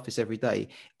to the office every day,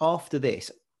 after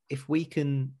this, if we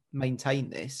can maintain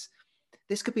this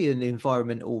could be an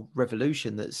environmental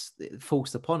revolution that's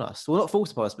forced upon us. Well, not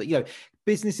forced upon us, but,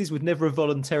 businesses would never have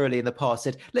voluntarily in the past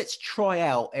said, let's try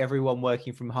out everyone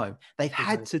working from home. They've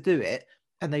had to do it,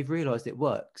 and they've realised it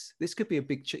works. This could be a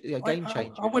big game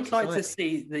changer. I would like to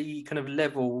see the kind of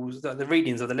levels, the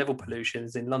readings of the level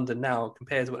pollutions in London now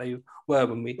compared to what they were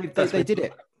when we they did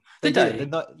it. Did they?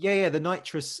 The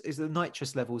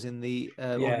nitrous levels in the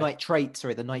or nitrate,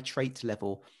 the nitrate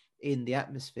level in the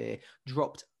atmosphere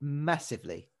dropped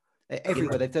massively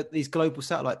everywhere. They've done these global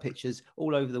satellite pictures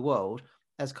all over the world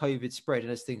as COVID spread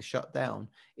and as things shut down.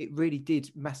 It really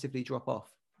did massively drop off.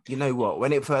 You know what?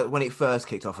 When it first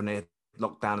kicked off and they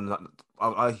locked down, and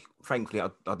I thankfully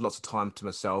I had lots of time to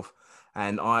myself,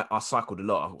 and I cycled a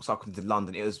lot. I cycled into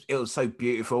London. It was so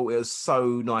beautiful. It was so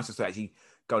nice to actually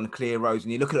go on clear roads,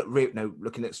 and you look at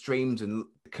looking at streams and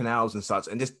canals and such,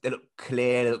 and just they look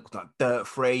clear. They look like dirt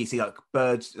free. You see like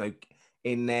birds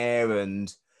in there,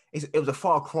 and it was a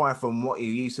far cry from what you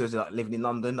used to like living in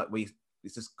London.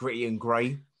 It's just gritty and grey.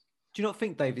 Do you not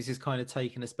think, Dave, this is kind of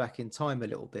taking us back in time a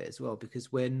little bit as well,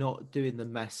 because we're not doing the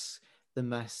mass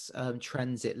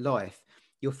transit life?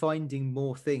 You're finding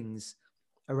more things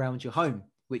around your home,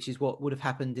 which is what would have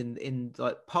happened in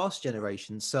like past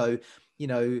generations. So,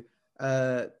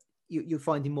 you're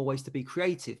finding more ways to be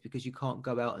creative because you can't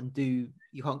go out and you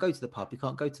can't go to the pub, you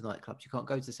can't go to nightclubs, you can't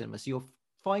go to the cinema. So you're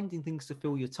finding things to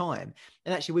fill your time.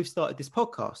 And actually, we've started this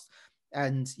podcast,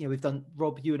 and we've done,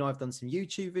 Rob, you and I have done some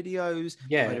YouTube videos.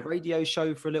 I had a radio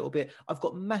show for a little bit. I've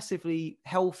got massively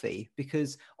healthy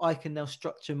because I can now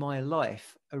structure my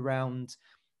life around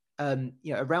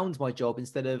around my job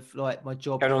instead of like my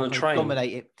job going on the train.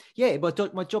 Dominate it. Yeah,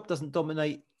 my job doesn't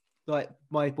dominate like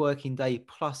my working day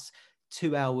plus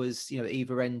 2 hours,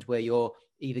 either end, where you're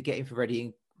either getting for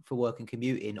ready for work and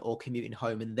commuting, or commuting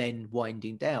home and then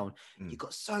winding down. You've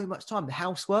got so much time. The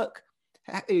housework.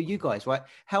 You guys, right?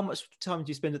 How much time do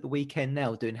you spend at the weekend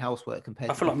now doing housework compared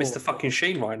to I feel like before? Mr. Fucking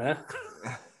Sheen right now.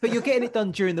 But you're getting it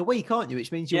done during the week, aren't you?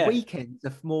 Which means your weekends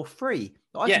are more free.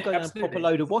 I can go down and pop a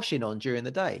load of washing on during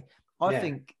the day. I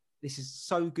think this is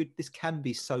so good. This can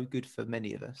be so good for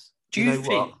many of us.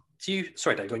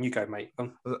 Sorry, Dave, when you go, mate. I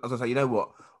was going to say, you know what?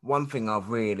 One thing I've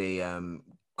really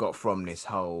got from this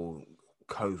whole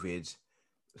COVID,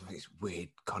 this weird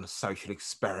kind of social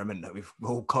experiment that we've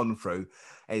all gone through,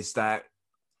 is that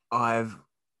I've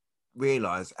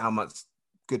realised how much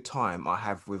good time I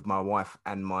have with my wife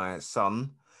and my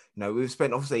son. We've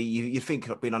spent, obviously, you think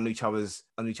being on each other's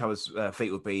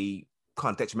feet would be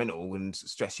kind of detrimental and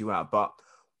stress you out, but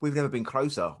we've never been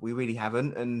closer. We really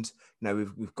haven't. And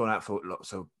we've gone out for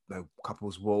lots of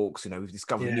couples walks. We've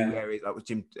discovered new areas, like what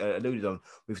Jim alluded on.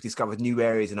 We've discovered new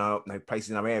areas in our places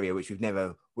in our area which we've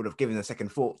never would have given a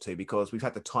second thought to, because we've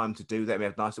had the time to do that. We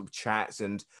have nice little chats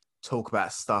and talk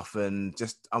about stuff and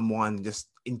just unwind and just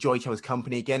enjoy each other's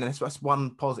company again. And that's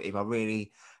one positive I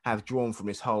really have drawn from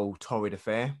this whole torrid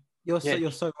affair. You're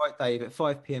so right, Dave. At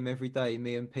 5 p.m. every day,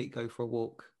 me and Pete go for a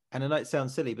walk. And I know it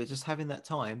sounds silly, but just having that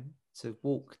time to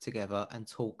walk together and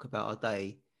talk about our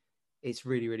day, it's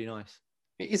really, really nice.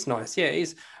 It is nice. Yeah, it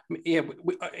is. Yeah,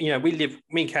 we live,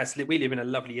 me and Cass, we live in a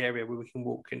lovely area where we can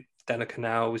walk down the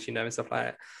canals, and stuff like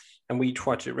that. And we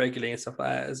try to do it regularly and stuff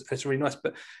like that. It's really nice.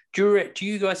 But do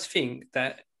you guys think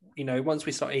that, once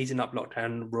we start easing up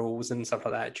lockdown rules and stuff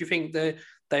like that, do you think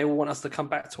they will want us to come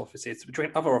back to offices? Do you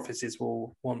think other offices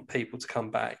will want people to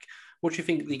come back? What do you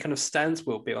think the kind of stance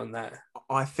will be on that?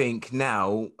 I think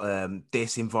now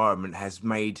this environment has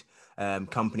made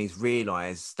companies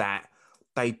realise that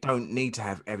they don't need to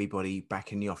have everybody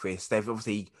back in the office. They've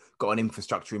obviously got an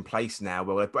infrastructure in place now.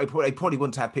 Well, they probably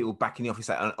want to have people back in the office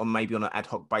on maybe on an ad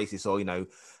hoc basis, or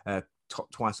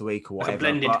twice a week or whatever.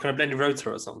 Kind of blended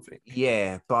rota or something.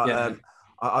 Yeah, but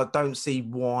I don't see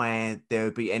why there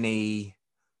would be any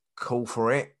call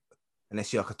for it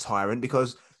unless you're like a tyrant,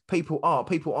 because people are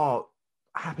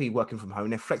happy working from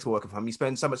home. They're flexible working from home. You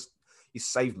spend so much. You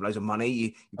save loads of money.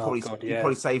 You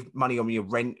probably save money on your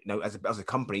rent. As a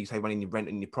company, you save money on your rent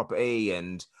and your property.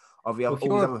 And if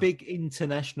you're a big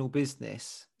international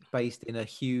business based in a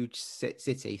huge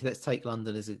city, let's take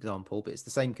London as an example, but it's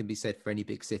the same can be said for any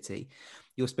big city.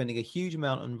 You're spending a huge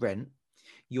amount on rent.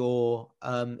 Your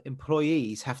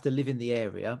employees have to live in the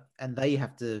area, and they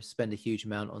have to spend a huge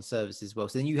amount on services as well.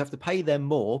 So then you have to pay them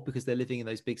more because they're living in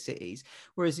those big cities.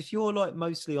 Whereas if you're like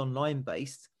mostly online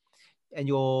based, and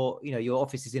your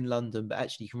office is in London, but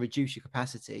actually you can reduce your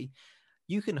capacity,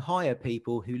 you can hire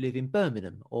people who live in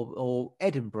Birmingham or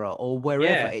Edinburgh or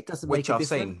wherever. Yeah, it doesn't make a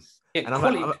difference. Yeah,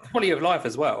 quality of life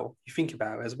as well. You think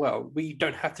about it as well. We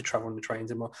don't have to travel on the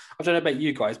trains anymore. I don't know about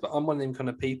you guys, but I'm one of them kind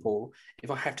of people.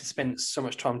 If I have to spend so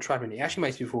much time traveling, it actually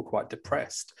makes me feel quite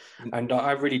depressed, and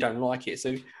I really don't like it.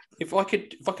 So if I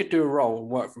could do a role and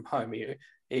work from home,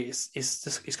 it's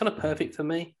kind of perfect for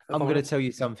me. I'm going to tell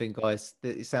you something, guys.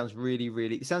 It sounds really,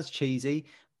 really. It sounds cheesy,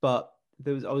 but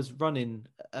I was running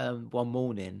one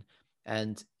morning,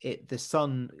 and the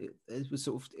sun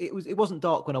it wasn't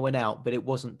dark when I went out, but it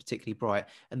wasn't particularly bright,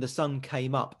 and the sun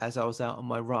came up as I was out on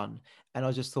my run, and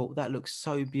I just thought that looks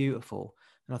so beautiful.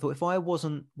 And I thought if I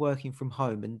wasn't working from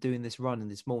home and doing this running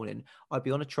this morning, I'd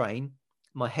be on a train.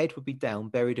 My head would be down,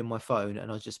 buried in my phone,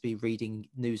 and I'd just be reading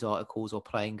news articles or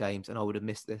playing games, and I would have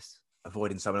missed this.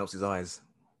 Avoiding someone else's eyes.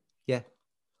 Yeah.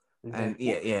 And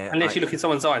yeah. Unless you look in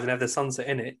someone's eyes and have the sunset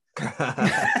in it.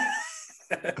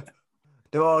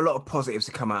 There are a lot of positives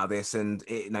to come out of this, and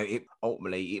it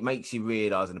ultimately it makes you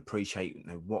realise and appreciate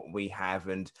what we have,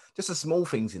 and just the small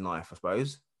things in life, I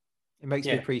suppose. It makes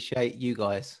me appreciate you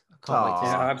guys. I can't wait to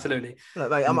see. Absolutely.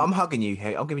 Look, mate, I'm hugging you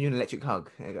here. I'm giving you an electric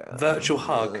hug. Virtual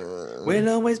hug. We'll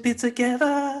always be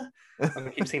together. I'm going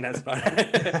to keep singing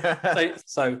that tonight.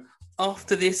 So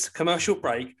after this commercial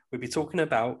break, we'll be talking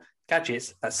about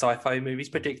gadgets that sci-fi movies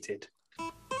predicted.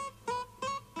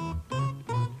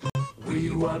 We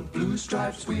want blue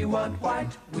stripes, we want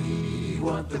white, we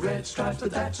want the red stripes,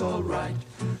 but that's all right.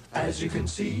 As you can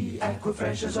see,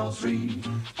 Aquafresh is all three.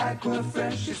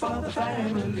 Aquafresh is for the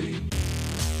family.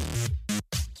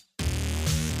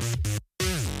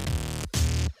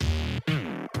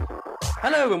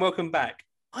 Hello and welcome back.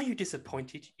 Are you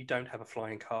disappointed you don't have a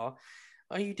flying car?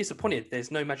 Are you disappointed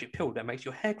there's no magic pill that makes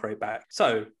your hair grow back?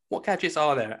 So, what gadgets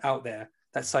are there out there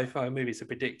that sci-fi movies have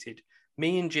predicted?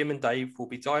 Me and Jim and Dave will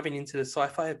be diving into the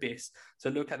sci-fi abyss to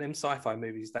look at them sci-fi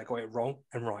movies that got it wrong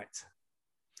and right.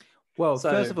 Well,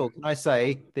 first of all, can I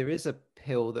say there is a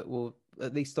pill that will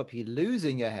at least stop you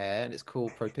losing your hair, and it's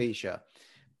called Propecia.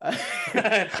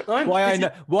 Why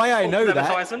I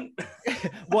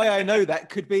know that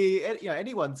could be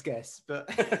anyone's guess, but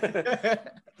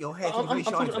your hair. I'm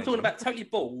talking about totally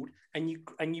bald, and you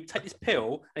take this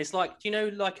pill, and it's like, do you know,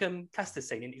 like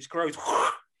plasticine, and it just grows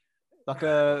like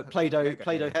a Play-Doh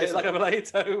hair. It's like a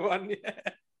Play-Doh one, yeah.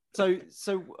 So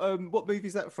what movie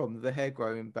is that from? The hair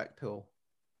growing back pill.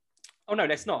 Oh no,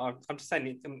 that's not. I'm just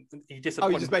saying you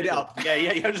disappointed. Oh, you just made it up. Yeah,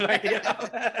 I'm just making it up.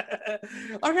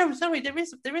 Oh no, sorry. There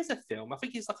is a film. I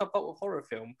think it's like a horror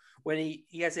film when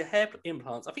he has a hair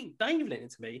implants. I think Dave lent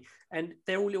it to me, and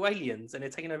they're all little aliens, and they're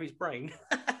taking over his brain.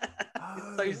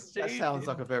 It's so that sounds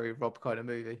like a very Rob kind of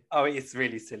movie. Oh, it's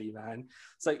really silly, man.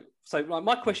 So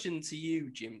my question to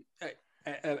you, Jim,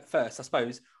 first, I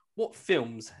suppose, what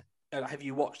films have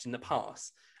you watched in the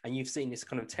past, and you've seen this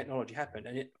kind of technology happen,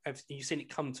 and have you seen it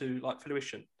come to like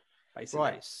fruition, basically?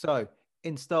 Right. So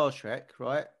in Star Trek,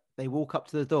 right, they walk up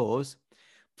to the doors,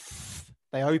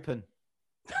 they open.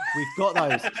 We've got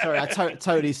those. Sorry, I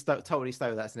totally stole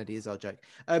that's an Eddie Izzard joke.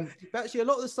 But actually, a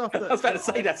lot of the stuff that I was about to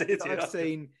say that I've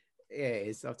seen, yeah, it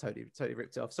is. I've totally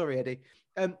ripped it off. Sorry, Eddie.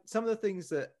 Some of the things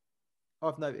that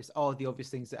I've noticed are the obvious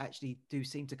things that actually do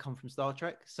seem to come from Star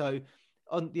Trek. So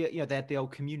on the, they had the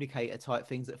old communicator type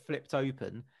things that flipped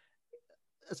open.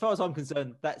 As far as I'm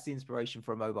concerned, that's the inspiration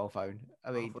for a mobile phone.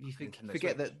 I mean, you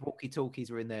forget that walkie-talkies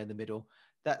were in there in the middle.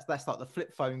 That's like the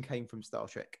flip phone came from Star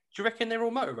Trek. Do you reckon they're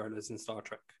all Motorola's in Star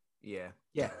Trek? Yeah,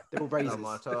 they're all razors.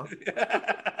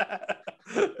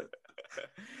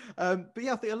 But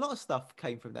yeah, I think a lot of stuff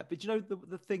came from that. But you know,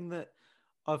 the thing that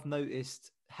I've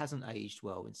noticed hasn't aged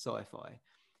well in sci-fi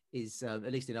is,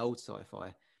 at least in old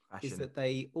sci-fi, is that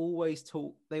they always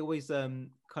kind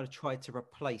of try to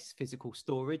replace physical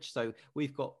storage. So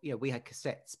we've got, we had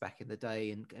cassettes back in the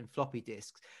day and floppy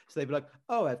disks. So they'd be like,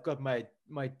 oh, I've got my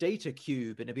data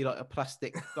cube, and it'd be like a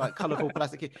plastic, like colorful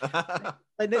plastic cube.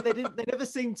 They never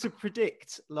seem to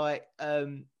predict like,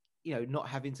 not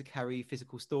having to carry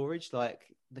physical storage,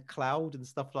 like the cloud and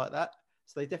stuff like that.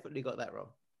 So they definitely got that wrong.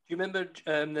 Do you remember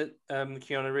the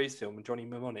Keanu Reeves film, Johnny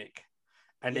Mnemonic?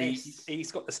 And yes.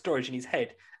 he's got the storage in his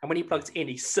head. And when he plugs it in,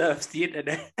 he surfs the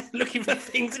internet looking for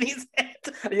things in his head.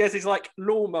 And he has his like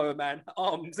lawnmower man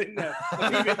arms in there.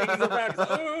 Moving things around. He's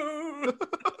like, oh!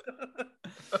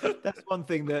 That's one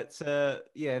thing that,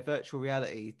 virtual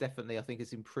reality definitely, I think,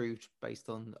 has improved based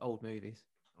on old movies.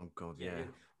 Oh, God, yeah.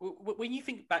 When you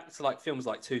think back to like films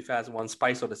like 2001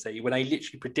 Space Odyssey, when they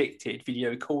literally predicted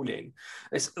video calling,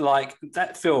 it's like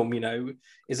that film,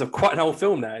 is quite an old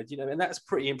film now, and that's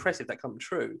pretty impressive that come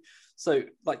true. So,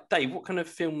 like, Dave, what kind of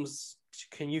films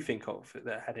can you think of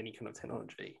that had any kind of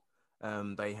technology?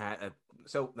 They had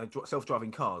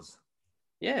self-driving cars.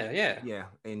 Yeah.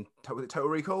 In Total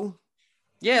Recall.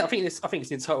 Yeah, I think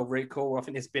it's in Total Recall. I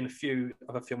think there's been a few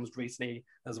other films recently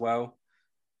as well.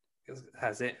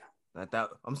 Has it?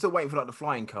 I'm still waiting for like the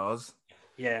flying cars.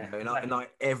 Yeah, in like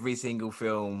every single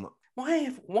film. Why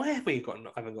have we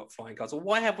haven't got flying cars, or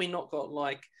why have we not got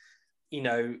like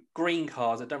green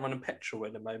cars that don't run on petrol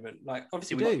at the moment? Like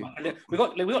obviously we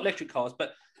got electric cars,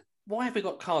 but why have we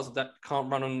got cars that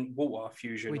can't run on water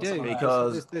fusion? We do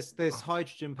because there's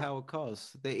hydrogen powered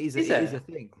cars. It is a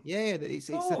thing. Yeah, it's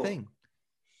a thing.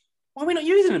 Why are we not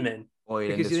using them then?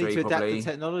 Because you need to adapt the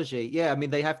technology. Yeah, I mean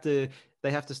they have to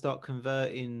start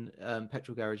converting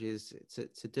petrol garages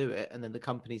to do it, and then the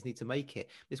companies need to make it.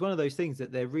 It's one of those things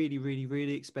that they're really, really,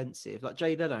 really expensive. Like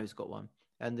Jay Leno's got one,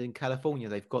 and in California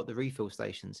they've got the refill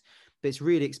stations, but it's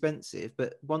really expensive.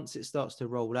 But once it starts to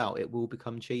roll out, it will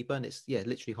become cheaper, and it's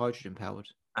literally hydrogen powered.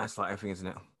 That's like everything, isn't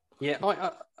it? Yeah,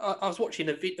 I was watching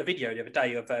a video the other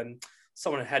day of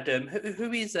someone had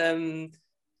who is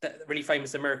that really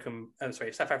famous South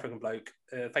African bloke,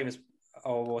 famous.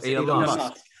 Elon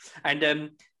Musk. And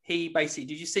he basically,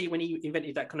 did you see when he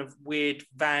invented that kind of weird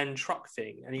van truck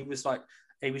thing? And he was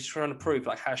trying to prove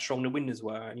like how strong the windows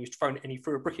were, and he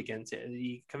threw a brick against it at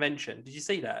the convention. Did you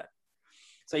see that?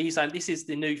 So he's saying this is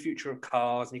the new future of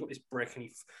cars, and he got this brick and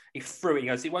he threw it. He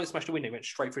goes, it won't smash the window. He went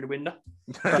straight through the window.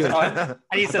 And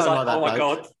he says, like, oh my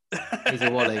God. He's a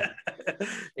wally.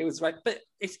 It was right. But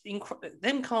it's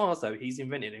them cars, though, he's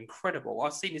invented incredible.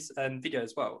 I've seen this video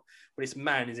as well, where this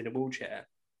man is in a wheelchair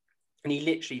and he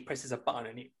literally presses a button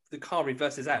and the car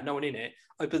reverses out, no one in it,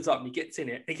 opens up and he gets in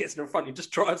it, he gets in the front, he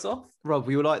just drives off. Rob,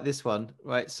 we will like this one,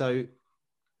 right? So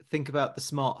think about the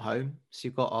smart home. So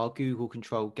you've got our Google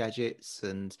controlled gadgets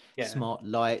and smart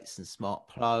lights and smart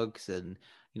plugs, and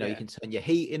you can turn your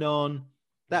heating on.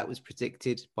 That was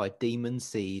predicted by Demon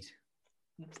Seed.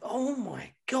 Oh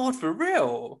my God, for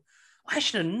real? I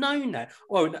should have known that.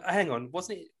 Well, hang on,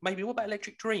 wasn't it? Maybe what about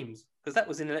Electric Dreams? Because that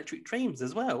was in Electric Dreams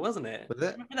as well, wasn't it? Was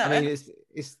it? I mean,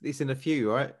 it's in a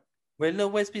few, right? We'll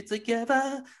always be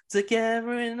together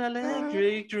in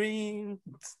Electric Dreams.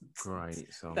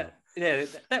 Great song.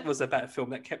 That was about a film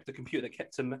that kept the computer that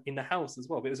kept him in the house as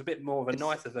well. But it was a bit more of a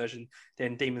nicer version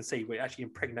than Demon Seed, where it actually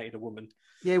impregnated a woman.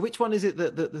 Yeah, which one is it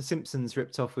that the Simpsons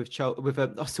ripped off with I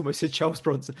almost said Charles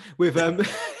Bronson with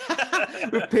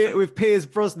with Piers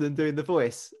Brosnan doing the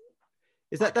voice?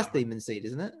 That's Demon Seed,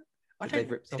 isn't it?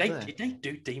 Did they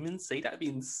do Demon Seed? That'd be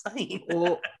insane.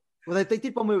 Well, they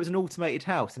did one where it was an automated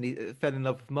house and he fell in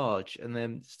love with Marge and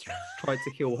then tried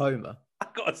to kill Homer.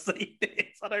 I've got to see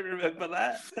this. I don't remember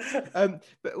that.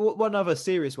 But one other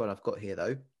serious one I've got here,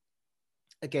 though.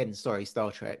 Again, sorry,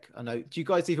 Star Trek. I know. Do you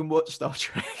guys even watch Star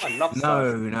Trek? I love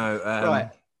Star Trek. No. Right.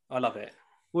 I love it.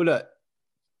 Well, look,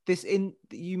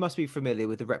 you must be familiar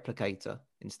with the replicator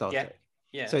in Star Trek.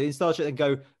 Yeah. So in Star Trek, they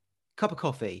go cup of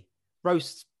coffee,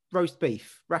 roast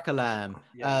beef, rack of lamb,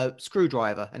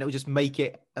 screwdriver, and it will just make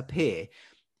it appear.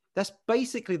 That's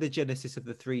basically the genesis of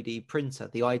the 3D printer.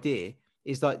 The idea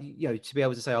is that, to be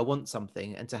able to say, I want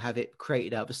something and to have it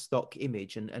created out of a stock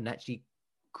image and actually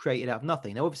created out of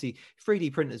nothing. Now, obviously,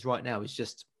 3D printers right now is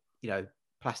just,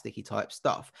 plasticky type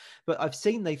stuff. But I've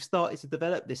seen they've started to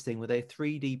develop this thing where they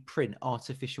 3D print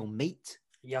artificial meat.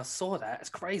 Yeah, I saw that. It's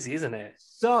crazy, isn't it?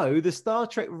 So the Star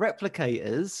Trek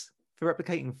replicators for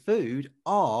replicating food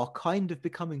are kind of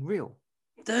becoming real.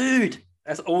 Dude,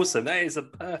 that's awesome. That is a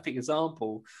perfect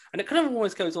example. And it kind of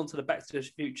almost goes on to the Back to the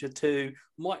Future 2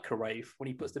 microwave when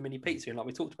he puts the mini pizza in, like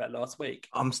we talked about last week.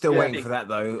 I'm still waiting for that,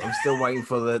 though. I'm still waiting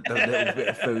for the little bit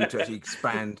of food to actually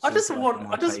expand. I just want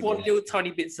little tiny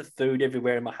bits of food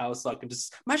everywhere in my house. So I can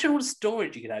just imagine all the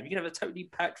storage you could have. You could have a totally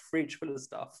packed fridge full of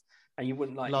stuff, and you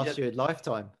wouldn't last you a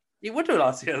lifetime. It would have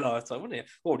lasted a lifetime, wouldn't it?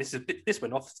 Oh, this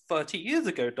went off 30 years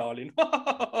ago, darling.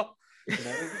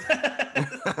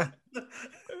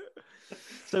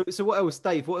 So what else,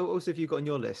 Dave? What else have you got on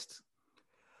your list?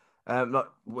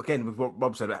 Again, with what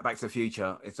Rob said about Back to the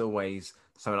Future, it's always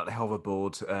something like the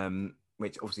hoverboard,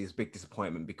 which obviously is a big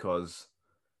disappointment because,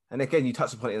 and again, you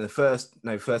touched upon it in the first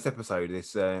episode of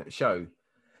this show.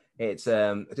 It's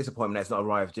a disappointment that it's not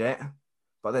arrived yet.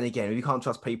 But then again, if you can't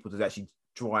trust people to actually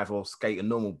drive or skate on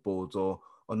normal boards or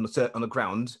on the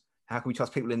ground, how can we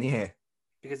trust people in the air?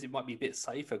 Because it might be a bit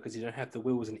safer because you don't have the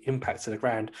wheels and impact to the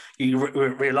ground. You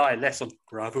rely less on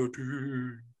gravity.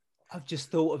 I've just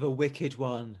thought of a wicked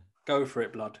one. Go for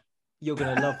it, blood. You're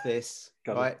going to love this.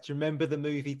 Right? Do you remember the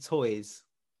movie Toys?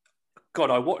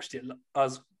 God, I watched it. I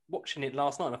was watching it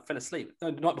last night and I fell asleep. No,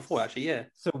 the night before, actually, yeah.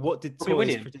 So what did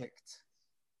Toys predict?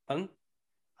 I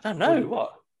don't know.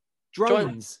 What?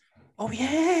 Drones. Oh,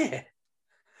 yeah.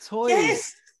 Toys.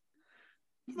 Yes.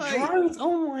 Drones.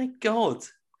 Oh, my God.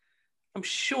 I'm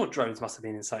sure drones must have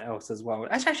been in something else as well.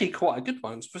 That's actually quite a good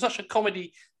one for such a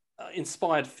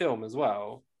comedy-inspired film as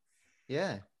well.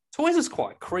 Yeah. Toys was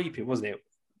quite creepy, wasn't it,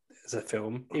 as a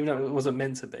film, even though it wasn't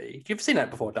meant to be. You've seen that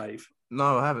before, Dave?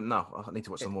 No, I haven't. No, I need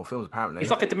to watch some more films, apparently.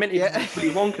 It's like a demented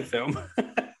Willy Wonka film.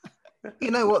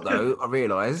 You know what, though? I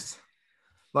realised,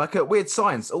 Weird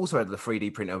Science also had the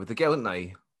 3D printer with the girl, didn't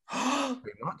they?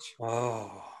 Pretty much.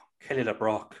 Oh, Kelly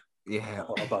LeBrock. Yeah.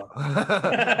 What about?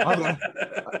 I'm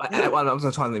going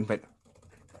to try and invent.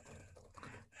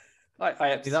 I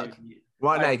absolutely.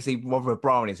 Right now, you can see one with a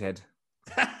bra on his head.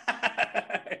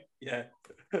 Yeah.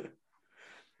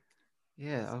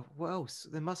 Yeah. What else?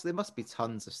 There must be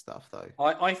tons of stuff though.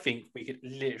 I think we could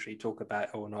literally talk about it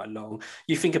all night long.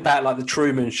 You think about like the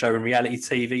Truman Show and reality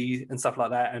TV and stuff like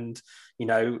that, and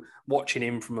watching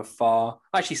him from afar.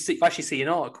 I actually see an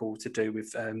article to do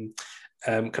with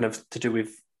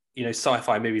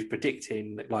sci-fi movies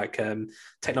predicting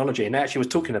technology, and actually was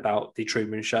talking about the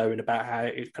Truman Show and about how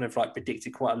it kind of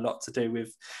predicted quite a lot to do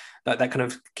with that kind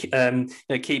of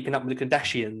keeping up with the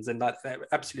Kardashians and that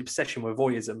absolute obsession with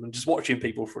voyeurism and just watching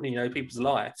people for people's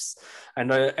lives.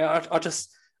 And I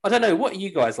don't know, what are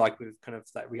you guys like with kind of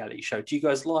that reality show? Do you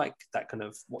guys like that kind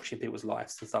of watching people's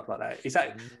lives and stuff like that? Is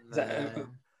that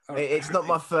it's not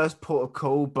my first port of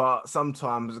call, but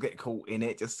sometimes I get caught in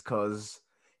it just because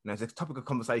it's a topic of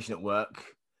conversation at work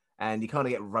and you kind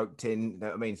of get roped in. You know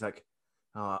what I mean? It's like,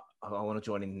 I want to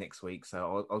join in next week,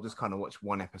 so I'll just kind of watch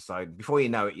one episode. Before you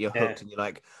know it, you're hooked, and you're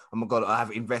like, "Oh my God,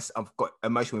 I've got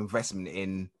emotional investment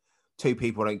in two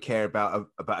people I don't care about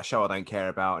a show I don't care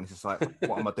about," and it's just like,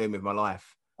 what am I doing with my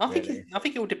life? I think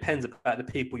it all depends about the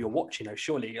people you're watching, though,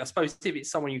 surely. I suppose if it's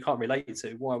someone you can't relate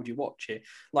to, why would you watch it?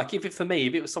 Like, if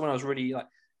it was someone I was really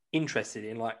interested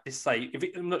in,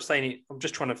 I'm not saying it, I'm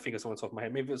just trying to think of someone on top of my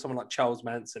head. Maybe it's someone like Charles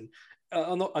Manson.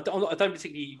 I don't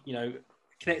particularly,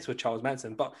 connect with Charles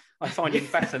Manson, but I find him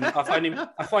fascinating.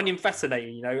 I find him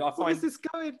fascinating. Where's this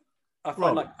going?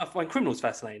 I find criminals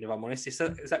fascinating. If I'm honest, it's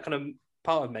that kind of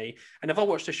part of me. And if I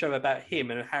watched a show about him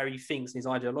and how he thinks and his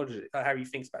ideology, how he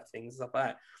thinks about things and stuff like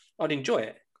that, I'd enjoy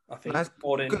it. I think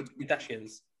more than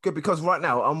Kardashians. Good, because right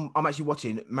now I'm actually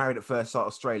watching Married at First Sight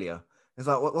Australia. It's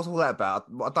like, what's all that about?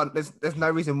 There's no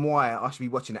reason why I should be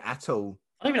watching it at all.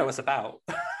 I don't even know what it's about.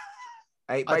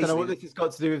 I don't know what this has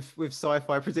got to do with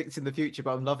sci-fi predicting the future,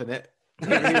 but I'm loving it.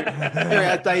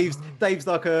 Dave's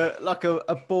like a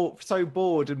so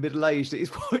bored and middle-aged that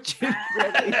he's watching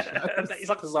reality shows. It's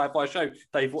like a sci-fi show.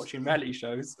 Dave watching reality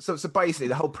shows. So basically,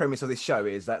 the whole premise of this show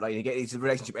is that you get these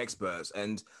relationship experts,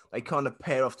 and they kind of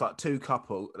pair off a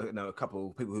couple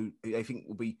of people who they think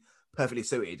will be perfectly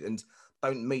suited, and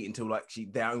don't meet until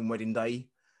their own wedding day,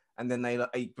 and then they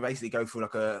basically go through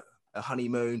a a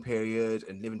honeymoon period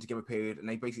and living together period, and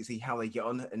they basically see how they get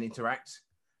on and interact.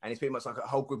 And it's pretty much like a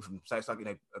whole group of them. So it's like,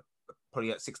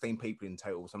 probably like 16 people in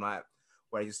total, something like that,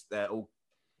 where they just all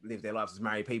live their lives as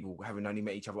married people, having only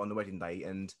met each other on the wedding day.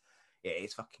 And yeah,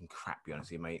 it's fucking crap, to be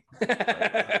honest with you, mate.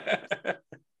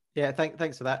 Yeah,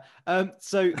 thanks for that.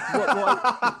 So what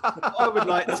I would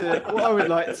like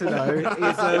to know is,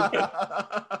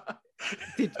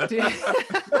 did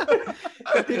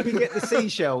we get the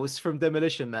seashells from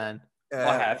Demolition Man?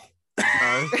 I have.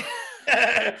 No.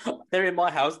 They're in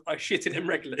my house. I shit in them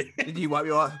regularly. Did you wipe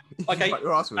your ass? Okay, you wipe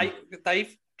your ass with them?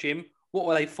 Dave, Jim, what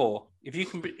were they for? If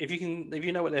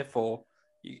you know what they're for,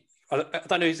 I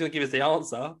don't know who's going to give us the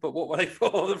answer, but what were they for?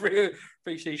 The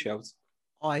three seashells.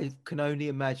 I can only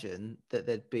imagine that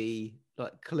there'd be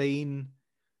like clean,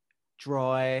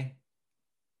 dry.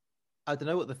 I don't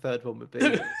know what the third one would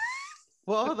be.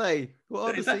 What are they?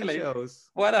 What are the seashells?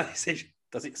 Why are they seashells?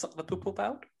 Does it suck the poop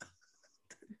out?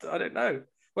 I don't know.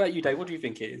 Well, you, Dave, what do you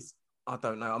think it is? I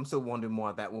don't know. I'm still wondering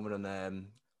why that woman on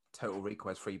Total Recall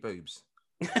has 3 boobs.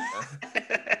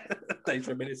 Dave's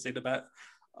reminiscing about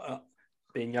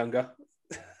being younger.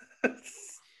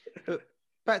 But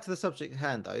back to the subject at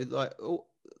hand, though. Like,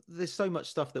 there's so much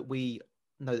stuff that we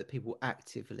know that people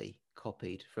actively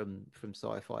copied from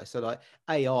sci-fi. So like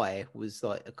AI was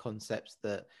like a concept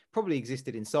that probably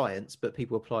existed in science, but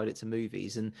people applied it to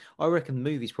movies, and I reckon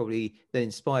movies probably then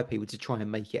inspire people to try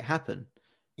and make it happen.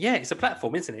 Yeah, it's a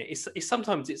platform, isn't it? It's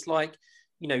sometimes it's like,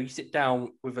 you sit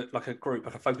down with a group,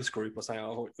 like a focus group or something,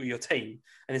 or your team,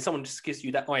 and then someone just gives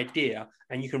you that idea,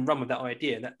 and you can run with that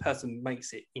idea, and that person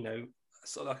makes it,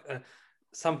 sort of like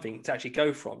something to actually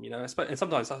go from, And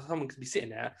sometimes someone could be sitting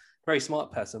there, very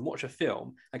smart person, watch a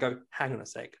film and go, hang on a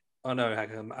sec, I know how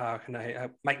can I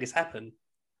make this happen?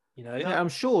 Yeah, I'm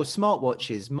sure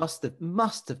smartwatches must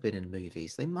have been in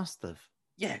movies. They must have.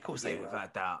 Yeah, of course they were.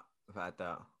 Without doubt. I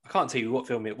can't tell you what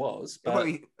film it was, but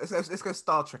let's go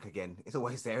Star Trek again. It's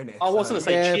always there, isn't it? I was going to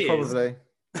say Cheers. Probably.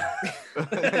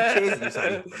 Cheers, you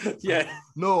say? Yeah.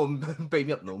 Norm, beat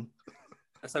me up, Norm.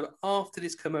 So after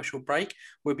this commercial break,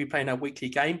 we'll be playing our weekly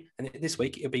game, and this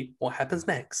week it'll be What Happens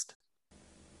Next.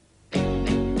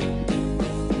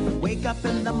 Wake up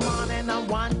in the morning, I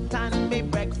want and me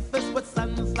breakfast with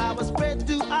sunflower spread.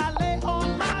 Do I lay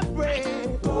on my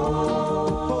bread? Oh,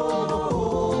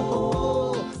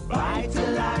 bright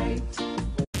light.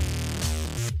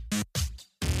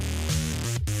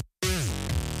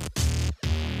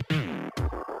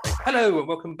 Hello and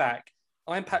welcome back.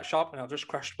 I'm Pat Sharp, and I've just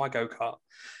crashed my go-kart.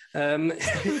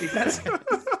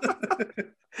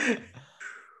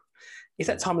 It's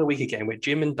that time of the week again where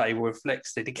Jim and Dave will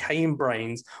reflect their decaying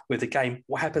brains with the game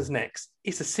What Happens Next.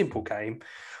 It's a simple game.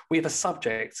 We have a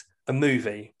subject, a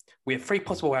movie. We have 3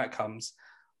 possible outcomes.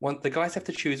 The guys have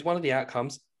to choose one of the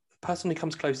outcomes. The person who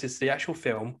comes closest to the actual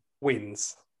film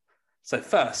wins. So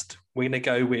first, we're going to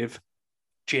go with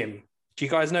Jim. Do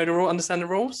you guys know the rule? Understand the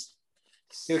rules?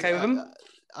 You okay with them?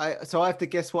 So I have to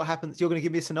guess what happens. You're going to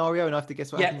give me a scenario, and I have to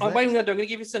guess what happens. Yeah, I'm going to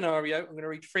give you a scenario. I'm going to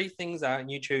read 3 things out, and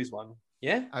you choose one.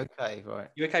 Yeah. Okay. Right.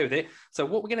 You okay with it? So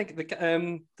what we're going to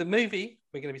the movie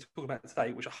we're going to be talking about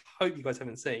today, which I hope you guys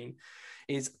haven't seen,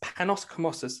 is Panos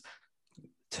Cosmatos'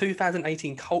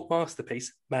 2018 cult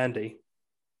masterpiece, Mandy.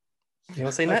 You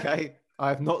ever seen that? Okay. I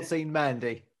have not seen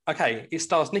Mandy. Okay. It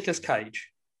stars Nicolas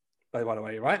Cage. By the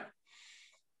way, right?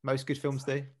 Most good films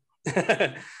do.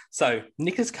 So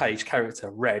Nicolas Cage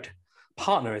character Red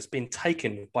partner has been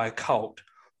taken by a cult.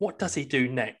 What does he do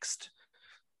next?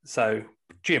 So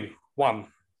Jim, 1,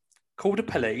 call the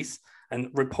police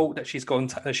and report that she's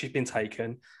been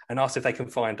taken and ask if they can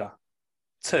find her.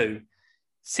 2,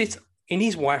 sit in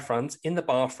his wife runs in the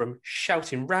bathroom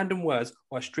shouting random words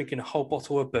while drinking a whole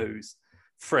bottle of booze.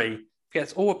 3,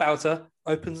 forgets all about her,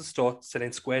 opens a store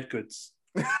selling squared goods.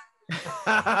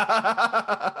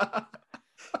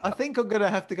 I think I'm going to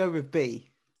have to go with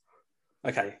B.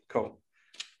 Okay, cool.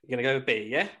 You're going to go with B,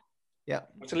 yeah? Yeah.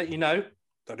 To let you know,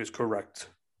 that is correct.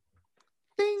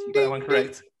 Ding, That one ding,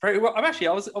 correct. Very well. I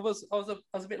was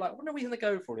a bit like, what are we going to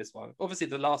go for this one? Obviously,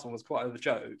 the last one was quite a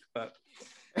joke, but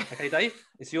okay, Dave,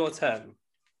 it's your turn.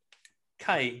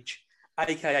 Cage,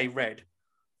 aka Red,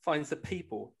 finds the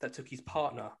people that took his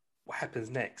partner. What happens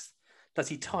next? Does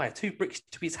he tie 2 bricks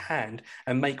to his hand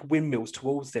and make windmills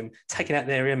towards them, taking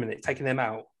them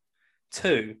out?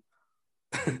 2,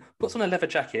 puts on a leather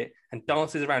jacket and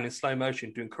dances around in slow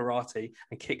motion doing karate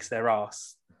and kicks their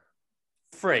ass.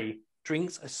 3,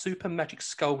 drinks a super magic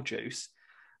skull juice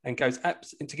and goes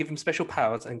to give him special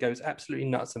powers and goes absolutely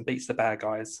nuts and beats the bad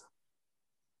guys.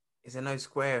 Is there no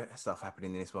square stuff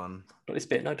happening in this one? Not this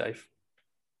bit, no, Dave.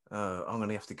 I'm going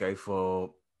to have to go for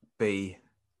B.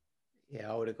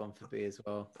 Yeah, I would have gone for B as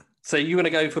well. So you want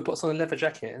to go for puts on a leather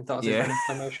jacket and starts Yeah. in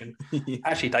slow motion? Yeah.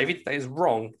 Actually, David, that is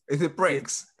wrong. Is it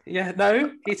bricks? Yeah,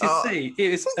 no, it is Oh. C.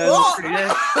 It is What?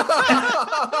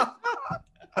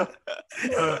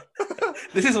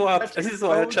 This is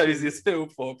why I chose this film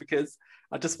for, because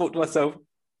I just thought to myself,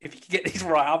 if you can get these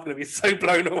right, I'm going to be so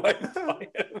blown away by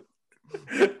them.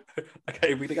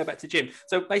 Okay, we're going to go back to Jim.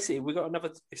 So basically, we've got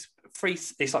another. It's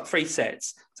like 3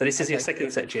 sets. So this is your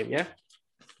second set, Jim. Yeah.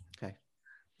 Okay.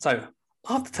 So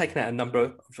after taking out a number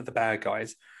of the bad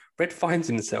guys, Red finds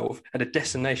himself at a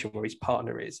destination where his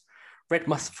partner is. Red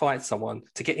must fight someone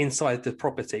to get inside the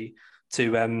property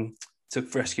to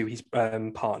rescue his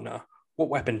partner. What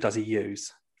weapon does he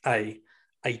use? A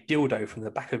dildo from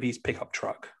the back of his pickup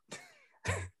truck.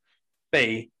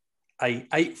 B, a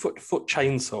 8-foot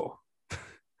chainsaw.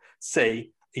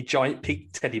 C, a giant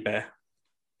pink teddy bear.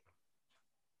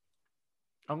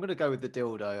 I'm going to go with the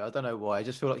dildo. I don't know why. I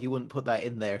just feel like you wouldn't put that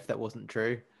in there if that wasn't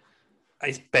true.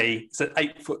 It's B. It's an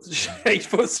 8-foot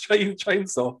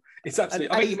chainsaw. It's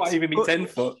absolutely. I think it might even be 10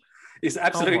 foot. It's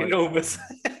absolutely enormous.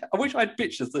 I wish I had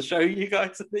pictures to show you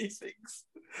guys of these things.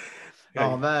 Okay.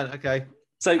 Oh man. Okay.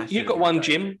 So you've got one,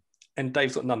 Jim, and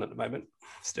Dave's got none at the moment.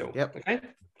 Still. Yep. Okay.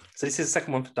 So this is the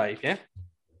second one for Dave. Yeah.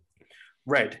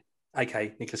 Red,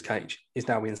 aka Nicolas Cage, is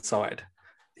now inside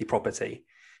the property.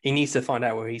 He needs to find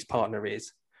out where his partner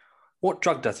is. What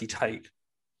drug does he take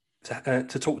to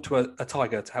talk to a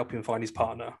tiger to help him find his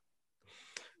partner?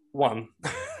 1,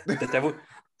 the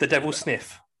devil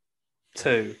sniff.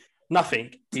 2,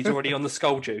 nothing. He's already on the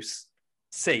skull juice.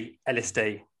 C,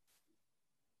 LSD.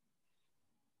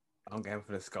 I'm going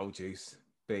for the skull juice.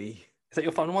 B. Is that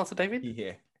your final answer, David?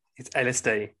 Yeah. It's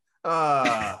LSD.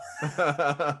 Ah.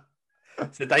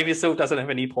 So David still doesn't have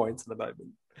any points at the moment.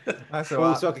 That's all Cool.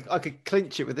 right. So I could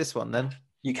clinch it with this one then.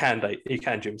 You can, Dave. You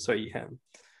can, Jim. So you can.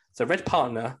 So Red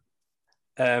partner,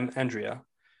 Andrea,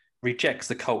 rejects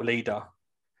the cult leader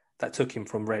that took him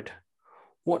from Red.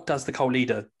 What does the cult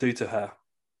leader do to her?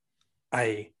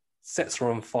 A, sets her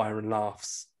on fire and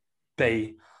laughs.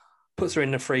 B, puts her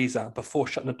in the freezer before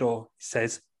shutting the door. He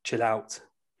says, chill out.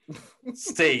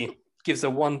 C, gives her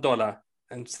 $1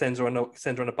 and sends her on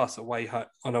a bus on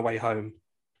her way home.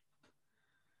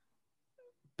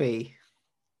 B.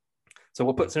 So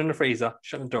what puts her in the freezer,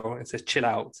 shut the door, and says, chill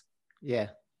out? Yeah.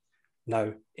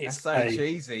 No, it's That's so A.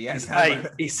 cheesy. It's A.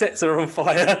 He sets her on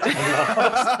fire and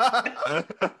laughs.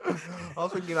 I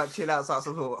was thinking like chill out, like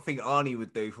something I think Arnie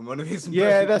would do from one of his.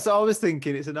 Yeah, that's what I was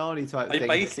thinking. It's an Arnie type They thing.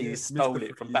 basically stole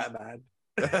it from Batman.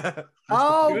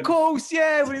 Oh, of course,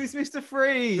 yeah, when he was Mr.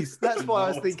 Freeze. That's why I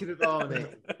was thinking of Arnie.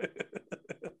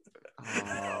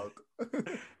 Oh.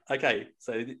 Okay,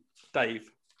 so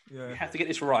Dave, Yeah. you have to get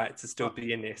this right to still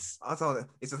be in this. I thought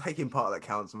it's the taking part that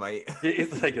counts, mate. This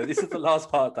is the last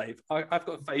part, Dave. I've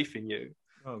got faith in you.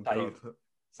 Oh Dave. god.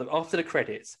 So after the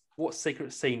credits, what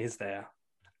secret scene is there?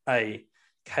 A,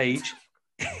 Cage.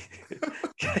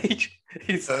 Cage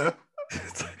is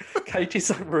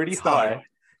really high.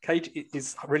 Cage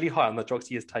is really high on the drugs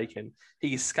he has taken.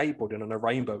 He is skateboarding on a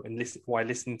rainbow and while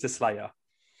listening to Slayer.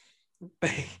 B,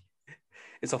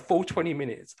 it's a full 20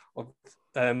 minutes of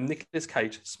Nicolas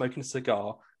Cage smoking a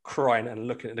cigar, crying and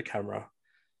looking at the camera.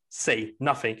 C,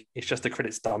 nothing. It's just a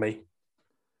credits dummy.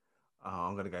 Oh,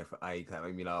 I'm gonna go for A because that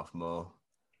made me laugh more.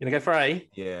 You gonna go for A?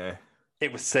 Yeah.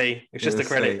 It was C. It's just the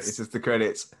credits. It's just the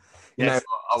credits. You Yes.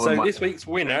 know, So this week's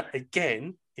winner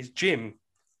again is Jim.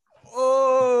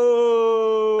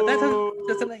 Oh, But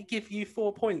doesn't that give you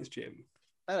 4 points, Jim?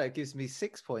 Oh, it gives me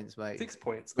 6 points, mate. 6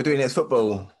 points. we're doing it as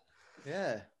football.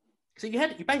 Yeah. So you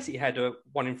basically had a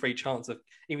 1 in 3 chance of,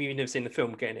 even if you've never seen the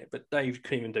film, getting it. But Dave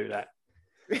couldn't even do that.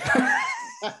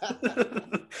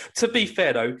 To be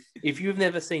fair, though, if you've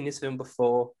never seen this film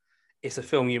before, it's a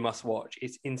film you must watch.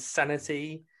 It's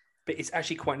insanity, but it's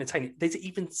actually quite entertaining. There's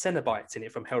even Cenobites in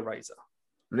it from Hellraiser.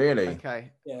 Really?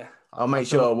 Okay. Yeah. I'll make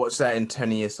sure I watch that in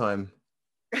 10 years' time.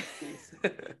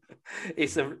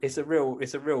 It's a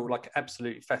real like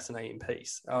absolutely fascinating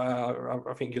piece. I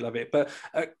think you'll love it. But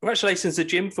congratulations to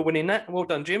Jim for winning that. Well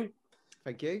done, Jim.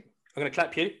 Thank you. I'm going to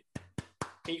clap you.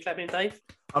 Can you clap in, Dave?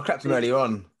 I clapped him earlier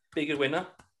on. Be a good winner.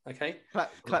 Okay.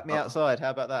 Clap me outside. How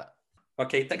about that?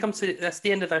 Okay, that's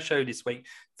the end of our show this week.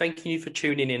 Thank you for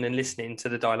tuning in and listening to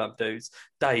the Dial Up Dudes.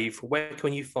 Dave, where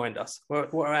can you find us?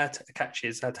 What are our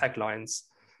catches, our taglines?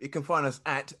 You can find us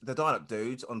at the Dial Up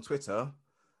Dudes on Twitter,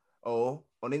 or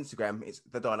on Instagram, it's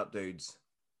the Dial Up Dudes.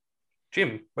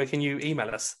 Jim, where can you email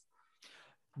us?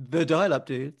 The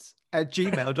dialupdudes at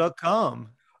gmail.com.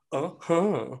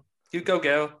 Uh-huh. You go,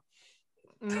 girl.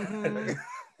 Mm-hmm.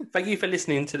 Thank you for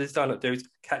listening to this Dial Up Dudes.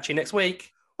 Catch you next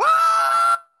week.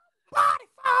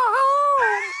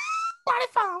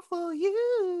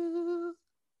 you.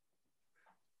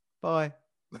 Bye.